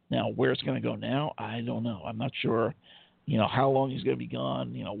 Now, where it's going to go now, I don't know. I'm not sure, how long he's going to be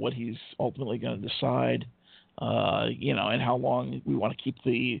gone, what he's ultimately going to decide, and how long we want to keep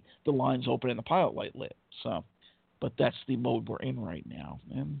the lines open and the pilot light lit. So, but that's the mode we're in right now,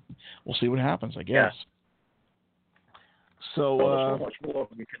 and we'll see what happens, I guess. So,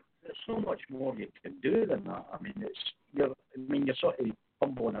 there's so much more you can do than that. I mean, you're sort of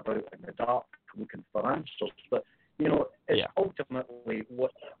fumbling about in the dark looking for answers, but it's ultimately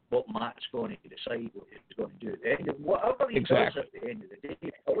what Matt's going to decide what he's going to do at the end. Whatever he does at the end of the day,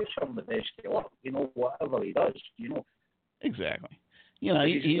 he's always from the best of luck, whatever he does, Exactly.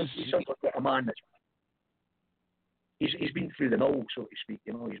 He's sort of a man that's he's been through the mill, so to speak,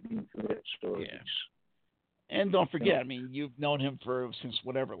 he's been through it, so And don't forget, I mean, you've known him since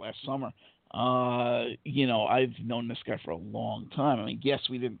last summer. I've known this guy for a long time. I mean, yes,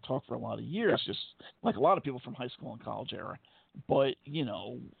 we didn't talk for a lot of years, just like a lot of people from high school and college era. But,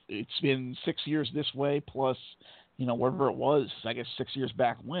 it's been 6 years this way, plus, whatever it was, I guess 6 years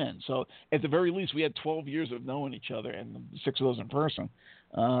back when. So at the very least, we had 12 years of knowing each other, and 6 of those in person.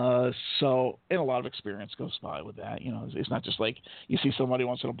 So, and a lot of experience goes by with that. It's not just like you see somebody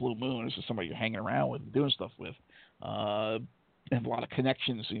once in a blue moon. It's just somebody you're hanging around with and doing stuff with. And a lot of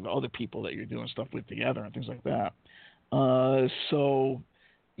connections, other people that you're doing stuff with together and things like that. So,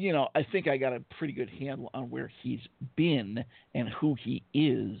 I think I got a pretty good handle on where he's been and who he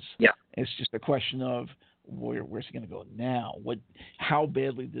is. Yeah. It's just a question of where's he going to go now? How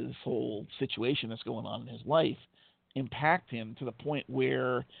badly did this whole situation that's going on in his life impact him to the point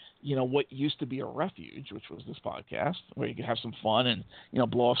where, what used to be a refuge, which was this podcast, where you could have some fun and,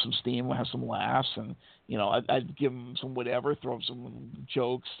 blow off some steam, have some laughs, and, I'd give him some whatever, throw him some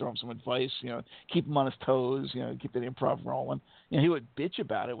jokes, throw him some advice, keep him on his toes, keep that improv rolling. He would bitch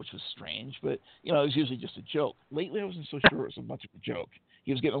about it, which was strange, but, it was usually just a joke. Lately, I wasn't so sure it was much of a joke.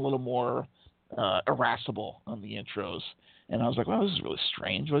 He was getting a little more irascible on the intros, and I was like, well, this is really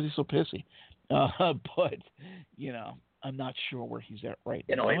strange. Why is he so pissy? But, I'm not sure where he's at right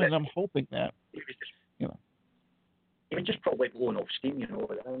now, and I'm hoping that, He was just probably blowing off steam,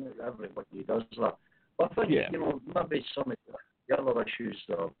 everybody does that. But I think, maybe some of the other issues,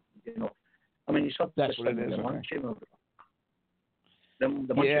 I mean, he's had that's what it is.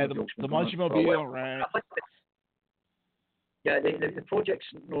 The Munchie Mobile, right. Yeah, the project's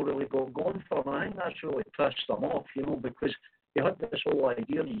not really going for them. I think that's really pissed them off, because they had this whole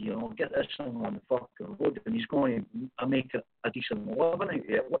idea, get this thing on the fucking road, and he's going to make a decent living out of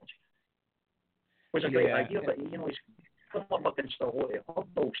it, which was a great idea, but, he's come up against a lot of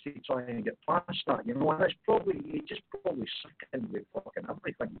hurdles to try and get past that, and it's probably, he's just probably sickened with fucking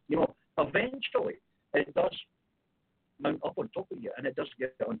everything. Eventually, it does mount up on top of you, and it does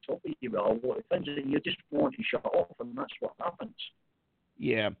get on top of you with a lot of things, and you just want to shut off, and that's what happens.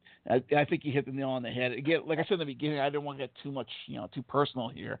 Yeah, I think you hit the nail on the head. Again, like I said in the beginning, I didn't want to get too much, too personal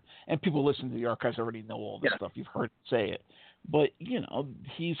here. And people listening to the archives already know all this stuff. You've heard say it. But,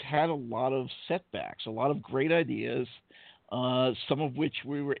 he's had a lot of setbacks, a lot of great ideas, some of which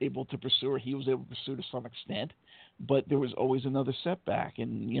we were able to pursue, or he was able to pursue to some extent. But there was always another setback.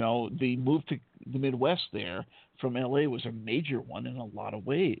 And, the move to the Midwest there from L.A. was a major one in a lot of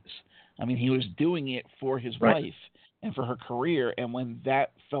ways. I mean, he was doing it for his wife and for her career, and when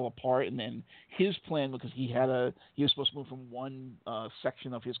that fell apart, and then his plan, because he was supposed to move from one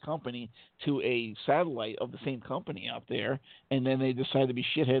section of his company to a satellite of the same company out there, and then they decided to be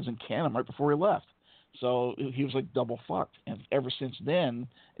shitheads and can him right before he left. So he was like double fucked, and ever since then,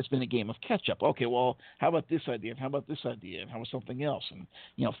 it's been a game of catch up. Okay, well, how about this idea, and how about this idea, and how about something else, and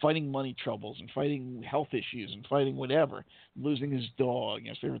fighting money troubles, and fighting health issues, and fighting whatever, losing his dog,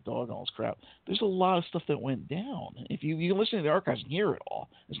 his favorite dog, and all this crap. There's a lot of stuff that went down. If you can listen to the archives and hear it all,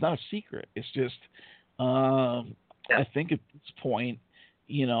 it's not a secret. It's just, I think at this point,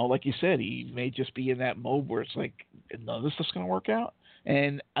 like you said, he may just be in that mode where it's like none of this stuff's going to work out,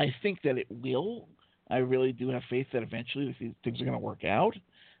 and I think that it will. I really do have faith that eventually things are going to work out.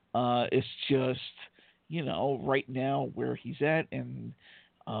 It's just, right now where he's at. And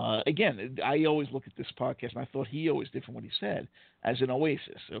again, I always look at this podcast, and I thought he always did from what he said, as an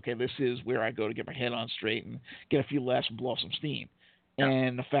oasis. Okay, this is where I go to get my head on straight and get a few laughs and blow some steam. Yeah.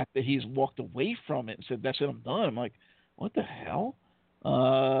 And the fact that he's walked away from it and said, that's it, I'm done. I'm like, what the hell?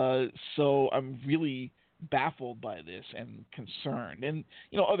 So I'm really baffled by this and concerned, and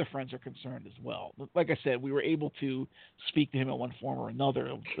other friends are concerned as well. Like I said, we were able to speak to him in one form or another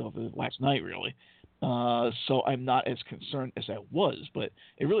over last night, really. So I'm not as concerned as I was, but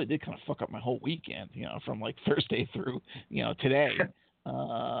it really did kind of fuck up my whole weekend, from like Thursday through today.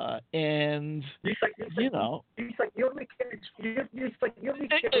 And you're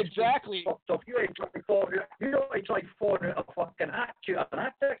exactly. You try falling out a fucking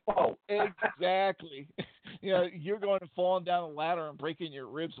attic ball. Exactly. You're going and falling down the ladder and breaking your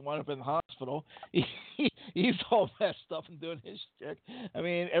ribs and wind up in the hospital. He's all messed up and doing his shit. I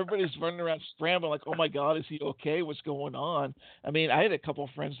mean, everybody's running around scrambling like, oh my God, is he okay? What's going on? I mean, I had a couple of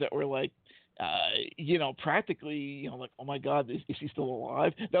friends that were like, practically, like, oh my God, is he still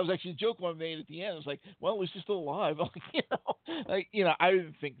alive? That was actually a joke one made at the end. It's like, well, at least he's still alive. I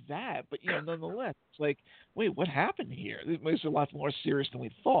didn't think that, but nonetheless, it's like, wait, what happened here? It's a lot more serious than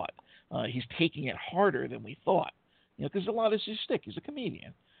we thought. He's taking it harder than we thought, because a lot of his shtick. He's a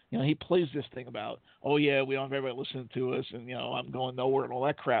comedian. He plays this thing about, oh yeah, we don't have everybody listening to us, and I'm going nowhere and all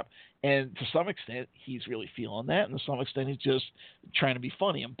that crap. And to some extent, he's really feeling that, and to some extent, he's just trying to be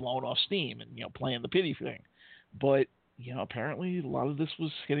funny and blowing off steam and playing the pity thing. But apparently, a lot of this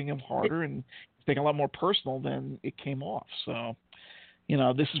was hitting him harder and taking a lot more personal than it came off. So,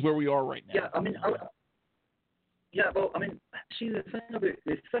 this is where we are right now. See, the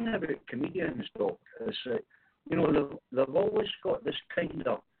thing about comedians, Doc, is they've always got this kind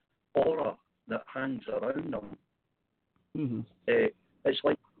of aura that hangs around them. Mm-hmm. It's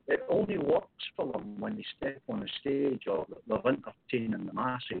like it only works for them when they step on a stage or they're entertaining the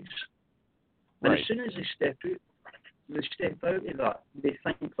masses. And as soon as they step out of that, they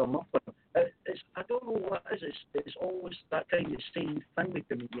think they're nothing. I don't know what it is. It's always that kind of same thing with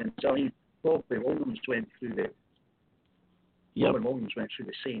comedians. I mean, Robin Williams went through the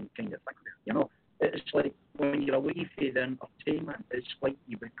same kind of thing. It's like when you're away from the entertainment, it's like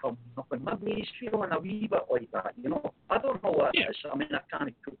you become nothing. Maybe he's feeling a wee bit like that, I don't know what it is. I mean, I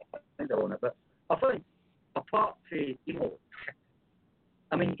can't put my finger on it, but I think apart from,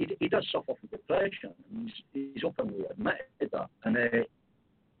 I mean, he does suffer from depression, and he's openly admitted that. And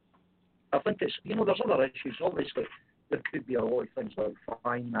I think it's, there's other issues. Obviously, there could be a lot of things like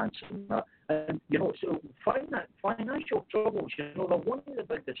finance and that. And, so financial troubles, they're one of the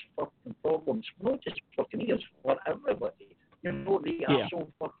biggest fucking problems, not just for comedians, for everybody. They are so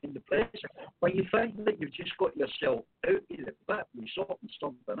fucking depressing. When you find that you've just got yourself out of the pit, you sorting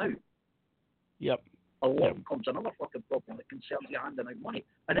something out. Yep. Along comes another fucking problem that concerns you handing out money.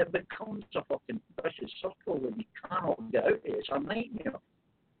 And it becomes a fucking vicious circle that you cannot get out of. It's a nightmare.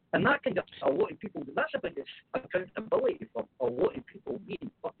 And that kind of, a lot of people, that's about accountability for a lot of people being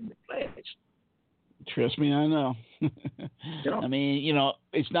fucking depressed. Trust me, I know. You know? I mean,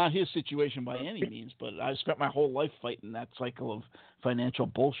 it's not his situation by any means, but I've spent my whole life fighting that cycle of financial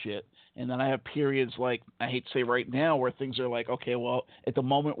bullshit. And then I have periods like, I hate to say right now, where things are like, okay, well, at the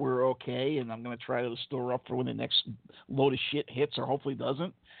moment we're okay, and I'm going to try to store up for when the next load of shit hits or hopefully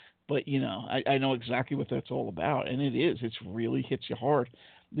doesn't. But, I know exactly what that's all about. And it is. It really hits you hard.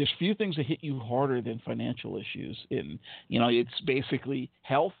 There's few things that hit you harder than financial issues. And, it's basically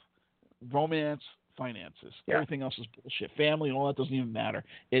health, romance, finances. Yeah. Everything else is bullshit. Family and all that doesn't even matter.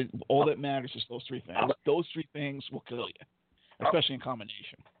 All that matters is those three things. Those three things will kill you, especially in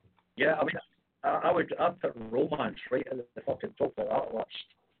combination. Yeah, I mean, I'd put romance right at the fucking top of that list.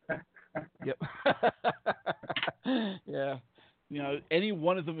 Yep. Yeah. Any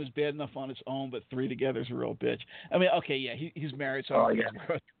one of them is bad enough on its own, but three together is a real bitch. I mean, okay, yeah, he's married, so it's a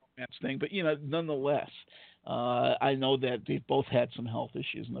romance thing, but nonetheless, I know that they've both had some health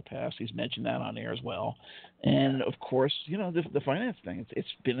issues in the past. He's mentioned that on air as well, and of course, the finance thing.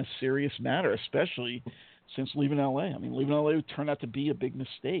 It's been a serious matter, especially since leaving LA. I mean, leaving LA turned out to be a big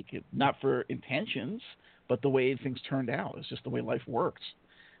mistake. Not for intentions, but the way things turned out. It's just the way life works.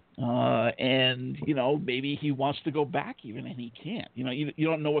 And maybe he wants to go back even, and he can't. You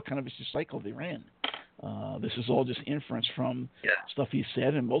don't know what kind of a cycle they're in. This is all just inference from stuff he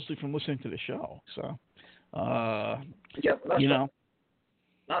said, and mostly from listening to the show. So, that's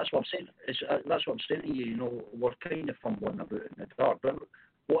what I'm saying. That's what I'm saying to you. We're kind of fumbling about in the dark, but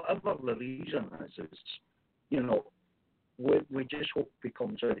whatever the reason is, we just hope he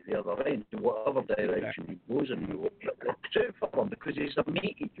comes out the other end, whatever direction he goes in. We're out for him because he's a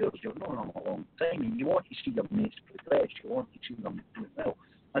mate of yours. You've known him a long time, and you want to see your mates progress. You want to see them do well,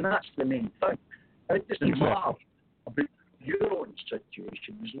 and that's the main thing. It doesn't matter about your own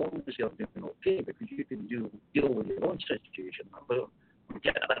situation as long as you're doing okay, because you can deal with your own situation. I'm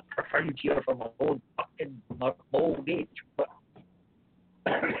getting a bit profound here from my own fucking old age, but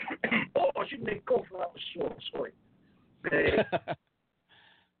I shouldn't go for that. So sorry.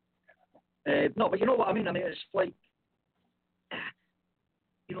 No, but you know what I mean. I mean, it's like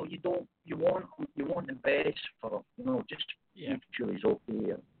you want the best for just make sure he's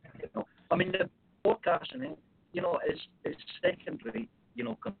okay. I mean, the podcasting, is secondary,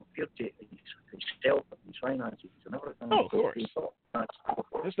 compared to his health and his finances and everything. Oh, of course.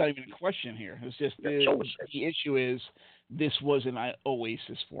 That's not even a question here. It's just the issue is this was an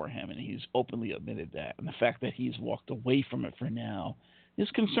oasis for him, and he's openly admitted that. And the fact that he's walked away from it for now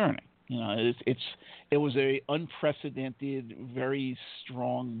is concerning. It was a unprecedented, very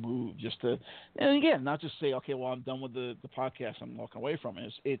strong move and again, not just say, okay, well, I'm done with the podcast, I'm walking away from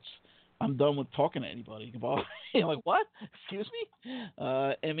it. It's I'm done with talking to anybody. Like, what? Excuse me?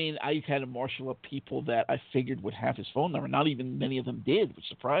 I mean, I had to marshal up people that I figured would have his phone number. Not even many of them did, which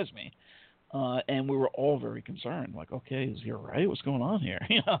surprised me. And we were all very concerned. Like, okay, is he all right? What's going on here?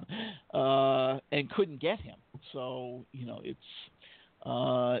 And couldn't get him. So, it's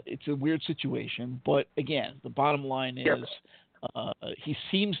a weird situation. But again, the bottom line is he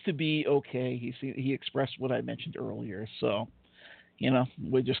seems to be okay. He expressed what I mentioned earlier. So,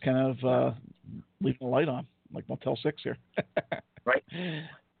 we're just kind of leaving the light on, like Motel 6 here. Right.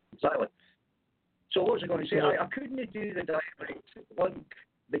 Exactly. So what was I going to say? I couldn't do the direct link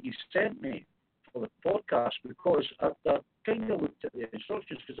that you sent me for the podcast because I kind of looked at the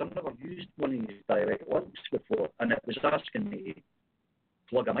instructions because I've never used one of these direct links before, and it was asking me to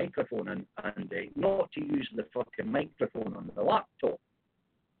plug a microphone in and not to use the fucking microphone on the laptop.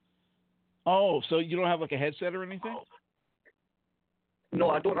 Oh, so you don't have like a headset or anything? No,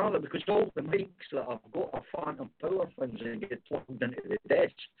 I don't have it because all the mics that I've got are phantom power things and get plugged into the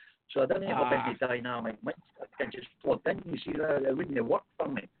desk. So I didn't have any dynamic mics that can just plug in. You see, that it wouldn't work for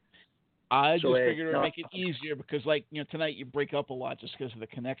me. I just figured it would make it easier because, like, tonight you break up a lot just because of the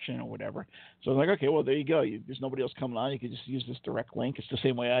connection or whatever. So I was like, okay, well, there you go. There's nobody else coming on. You can just use this direct link. It's the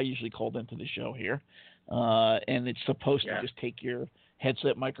same way I usually called into the show here. And it's supposed to just take your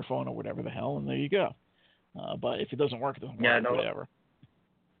headset microphone or whatever the hell, and there you go. But if it doesn't work, it doesn't work, whatever.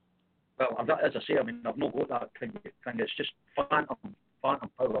 Well, as I say, I mean, I've not got that kind of thing. It's just phantom power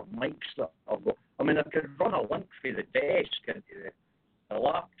mics that I've got. I mean, I could run a link through the desk into the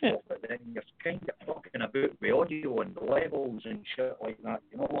laptop, but then you're kind of talking about the audio and the levels and shit like that.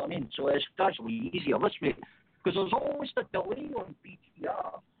 You know what I mean? So it's actually easier this way because there's always the delay on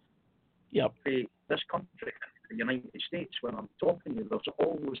BTR. Yep. This country, the United States, when I'm talking to you, there's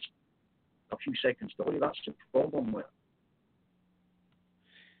always a few seconds delay. That's the problem with it.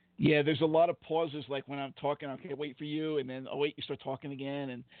 Yeah, there's a lot of pauses, like when I'm talking, okay, wait for you, and then, oh, wait, you start talking again.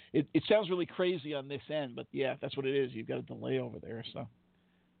 And it sounds really crazy on this end, but yeah, that's what it is. You've got a delay over there, so.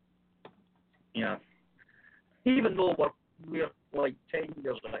 Yeah. Even though we're like 10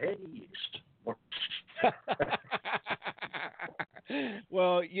 years ahead of you.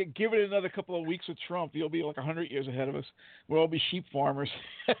 Well, you give it another couple of weeks with Trump, you'll be like 100 years ahead of us. We'll all be sheep farmers.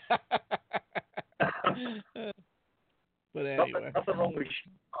 But anyway. Nothing wrong with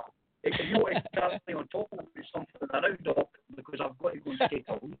sheep. If you want to carry on talking about something around, Doc, because I've got to go and take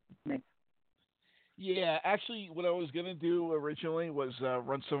a week. Yeah, actually, what I was going to do originally was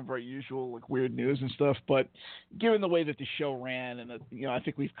run some of our usual like weird news and stuff, but given the way that the show ran, and I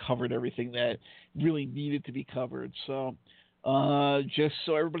think we've covered everything that really needed to be covered. So just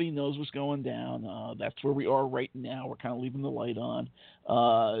so everybody knows what's going down, that's where we are right now. We're kind of leaving the light on.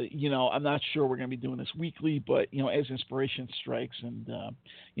 I'm not sure we're going to be doing this weekly, but as inspiration strikes, and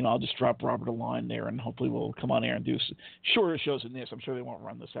I'll just drop Robert a line there, and hopefully we'll come on air and do shorter shows than this. I'm sure they won't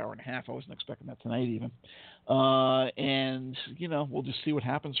run this hour and a half. I wasn't expecting that tonight even. And we'll just see what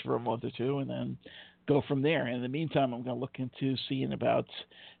happens for a month or two, and then go from there. And in the meantime, I'm going to look into seeing about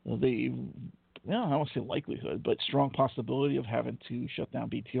I don't want to say likelihood, but strong possibility of having to shut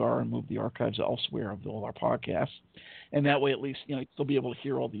down BTR and move the archives elsewhere of all our podcasts. And that way, at least, you'll be able to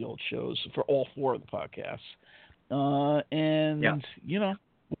hear all the old shows for all 4 of the podcasts. We'll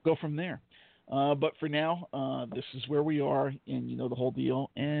go from there. But for now, this is where we are, and the whole deal.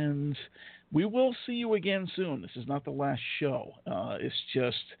 And we will see you again soon. This is not the last show. It's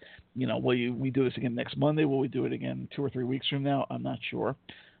just, will we do this again next Monday? Will we do it again 2 or 3 weeks from now? I'm not sure.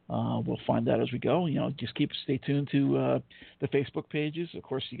 We'll find out as we go. Just stay tuned to the Facebook pages. Of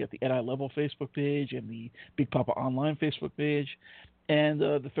course, you got the Ed Eye Level Facebook page and the Big Papa Online Facebook page, and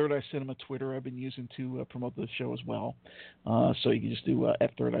the Third Eye Cinema Twitter I've been using to promote the show as well. So you can just do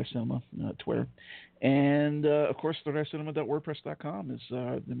at Third Eye Cinema Twitter. And, of course, thirdEyeCinema.wordpress.com is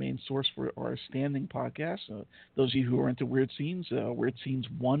the main source for our standing podcast. Those of you who are into Weird Scenes,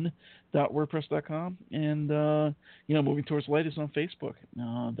 WeirdScenes1.wordpress.com. And, Moving Towards Light is on Facebook.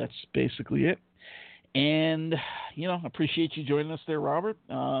 That's basically it. And, appreciate you joining us there, Robert.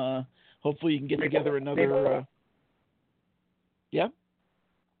 Hopefully you can get together another... Yeah?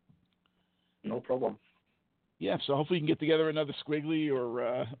 No problem. Yeah, so hopefully you can get together another Squiggly or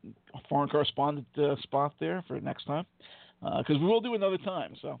a foreign correspondent spot there for next time. Because we will do another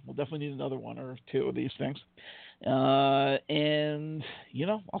time, so we'll definitely need another 1 or 2 of these things. And,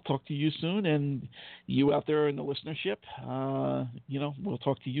 I'll talk to you soon. And you out there in the listenership, we'll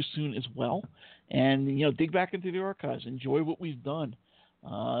talk to you soon as well. And, dig back into the archives. Enjoy what we've done.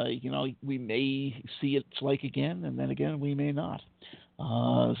 We may see it like again, and then again we may not.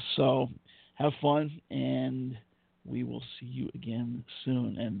 So have fun, and we will see you again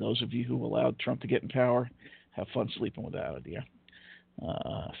soon. And those of you who allowed Trump to get in power, have fun sleeping without it, dear.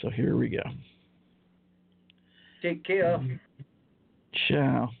 So here we go. Take care.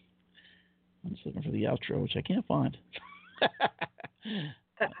 Ciao. I'm just looking for the outro, which I can't find.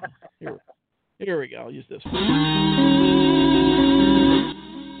 Here we go. I'll use this one.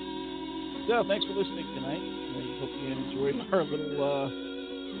 So, thanks for listening tonight. I hope you enjoyed our little,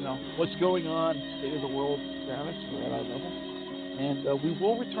 what's going on, state of the world status for Ed Eye Level. And we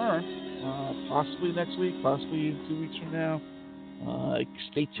will return, possibly next week, possibly 2 weeks from now.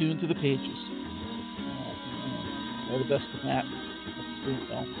 Stay tuned to the pages. All the best to Matt.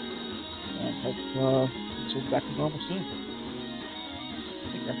 And hope we'll be back to normal soon.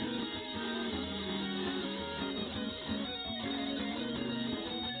 Take care.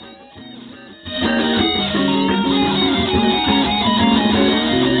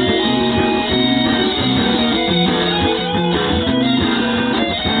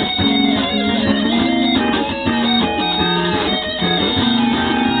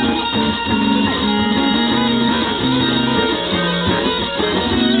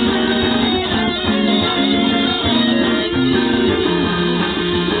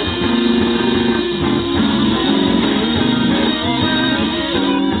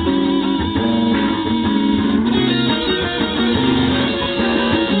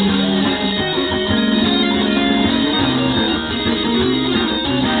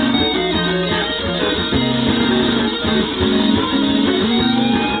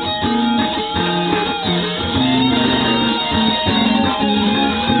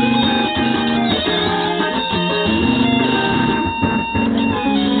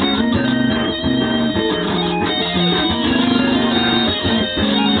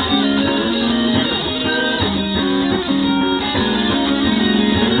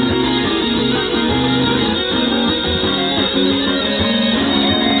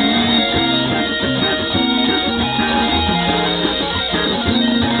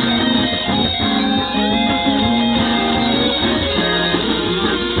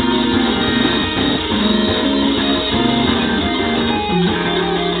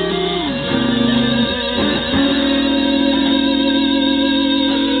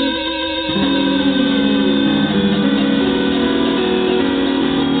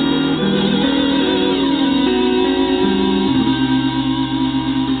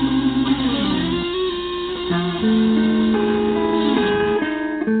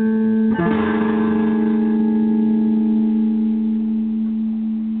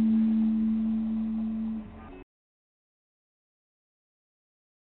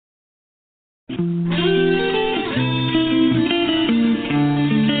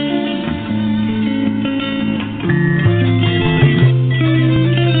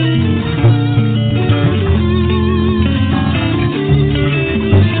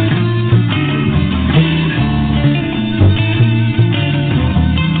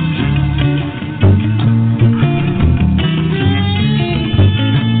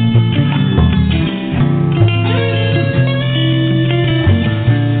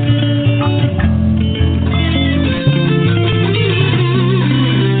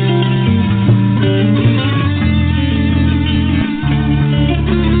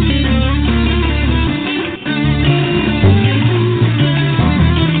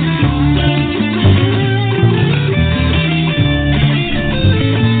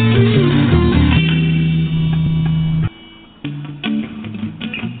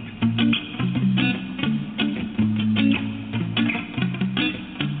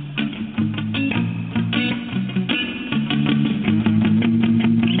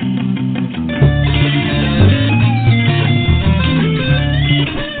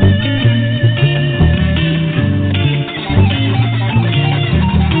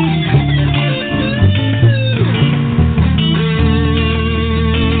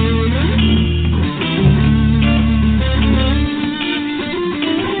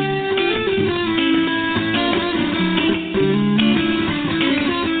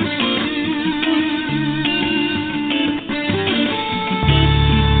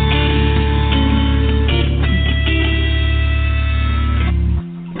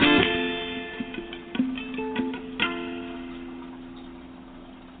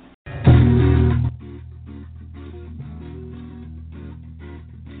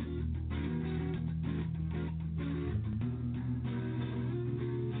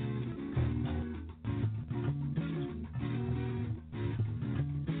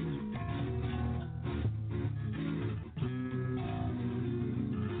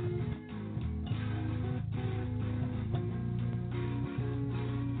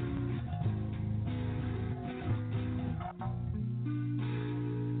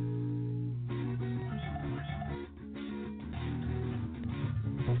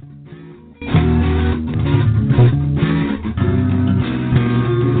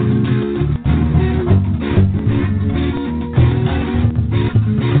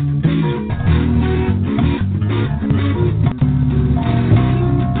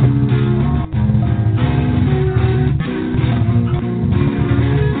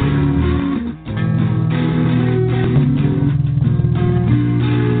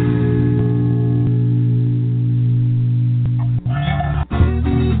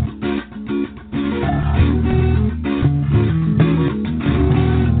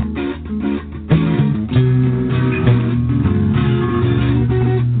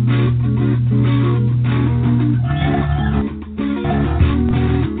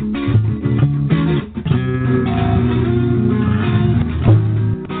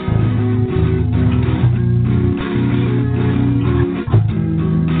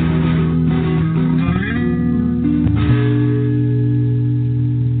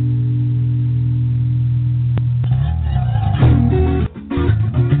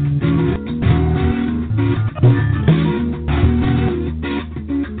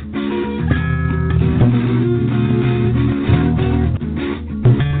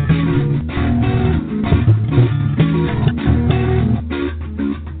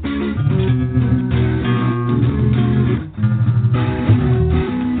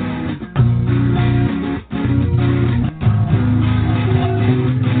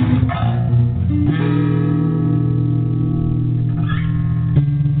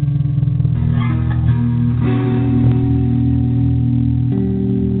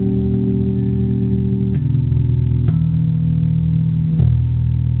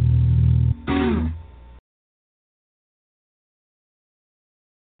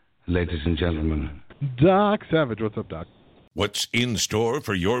 ladies and gentlemen. Doc Savage, what's up, Doc? What's in store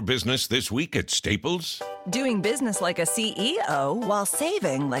for your business this week at Staples? Doing business like a CEO while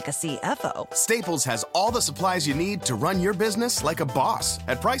saving like a CFO. Staples has all the supplies you need to run your business like a boss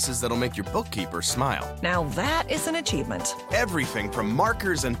at prices that'll make your bookkeeper smile. Now that is an achievement. Everything from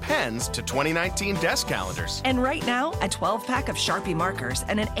markers and pens to 2019 desk calendars. And right now, a 12-pack of Sharpie markers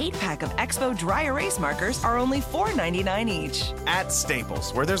and an 8-pack of Expo dry erase markers are only $4.99 each. At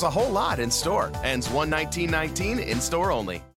Staples, where there's a whole lot in store. Ends 1/19/19 in store only.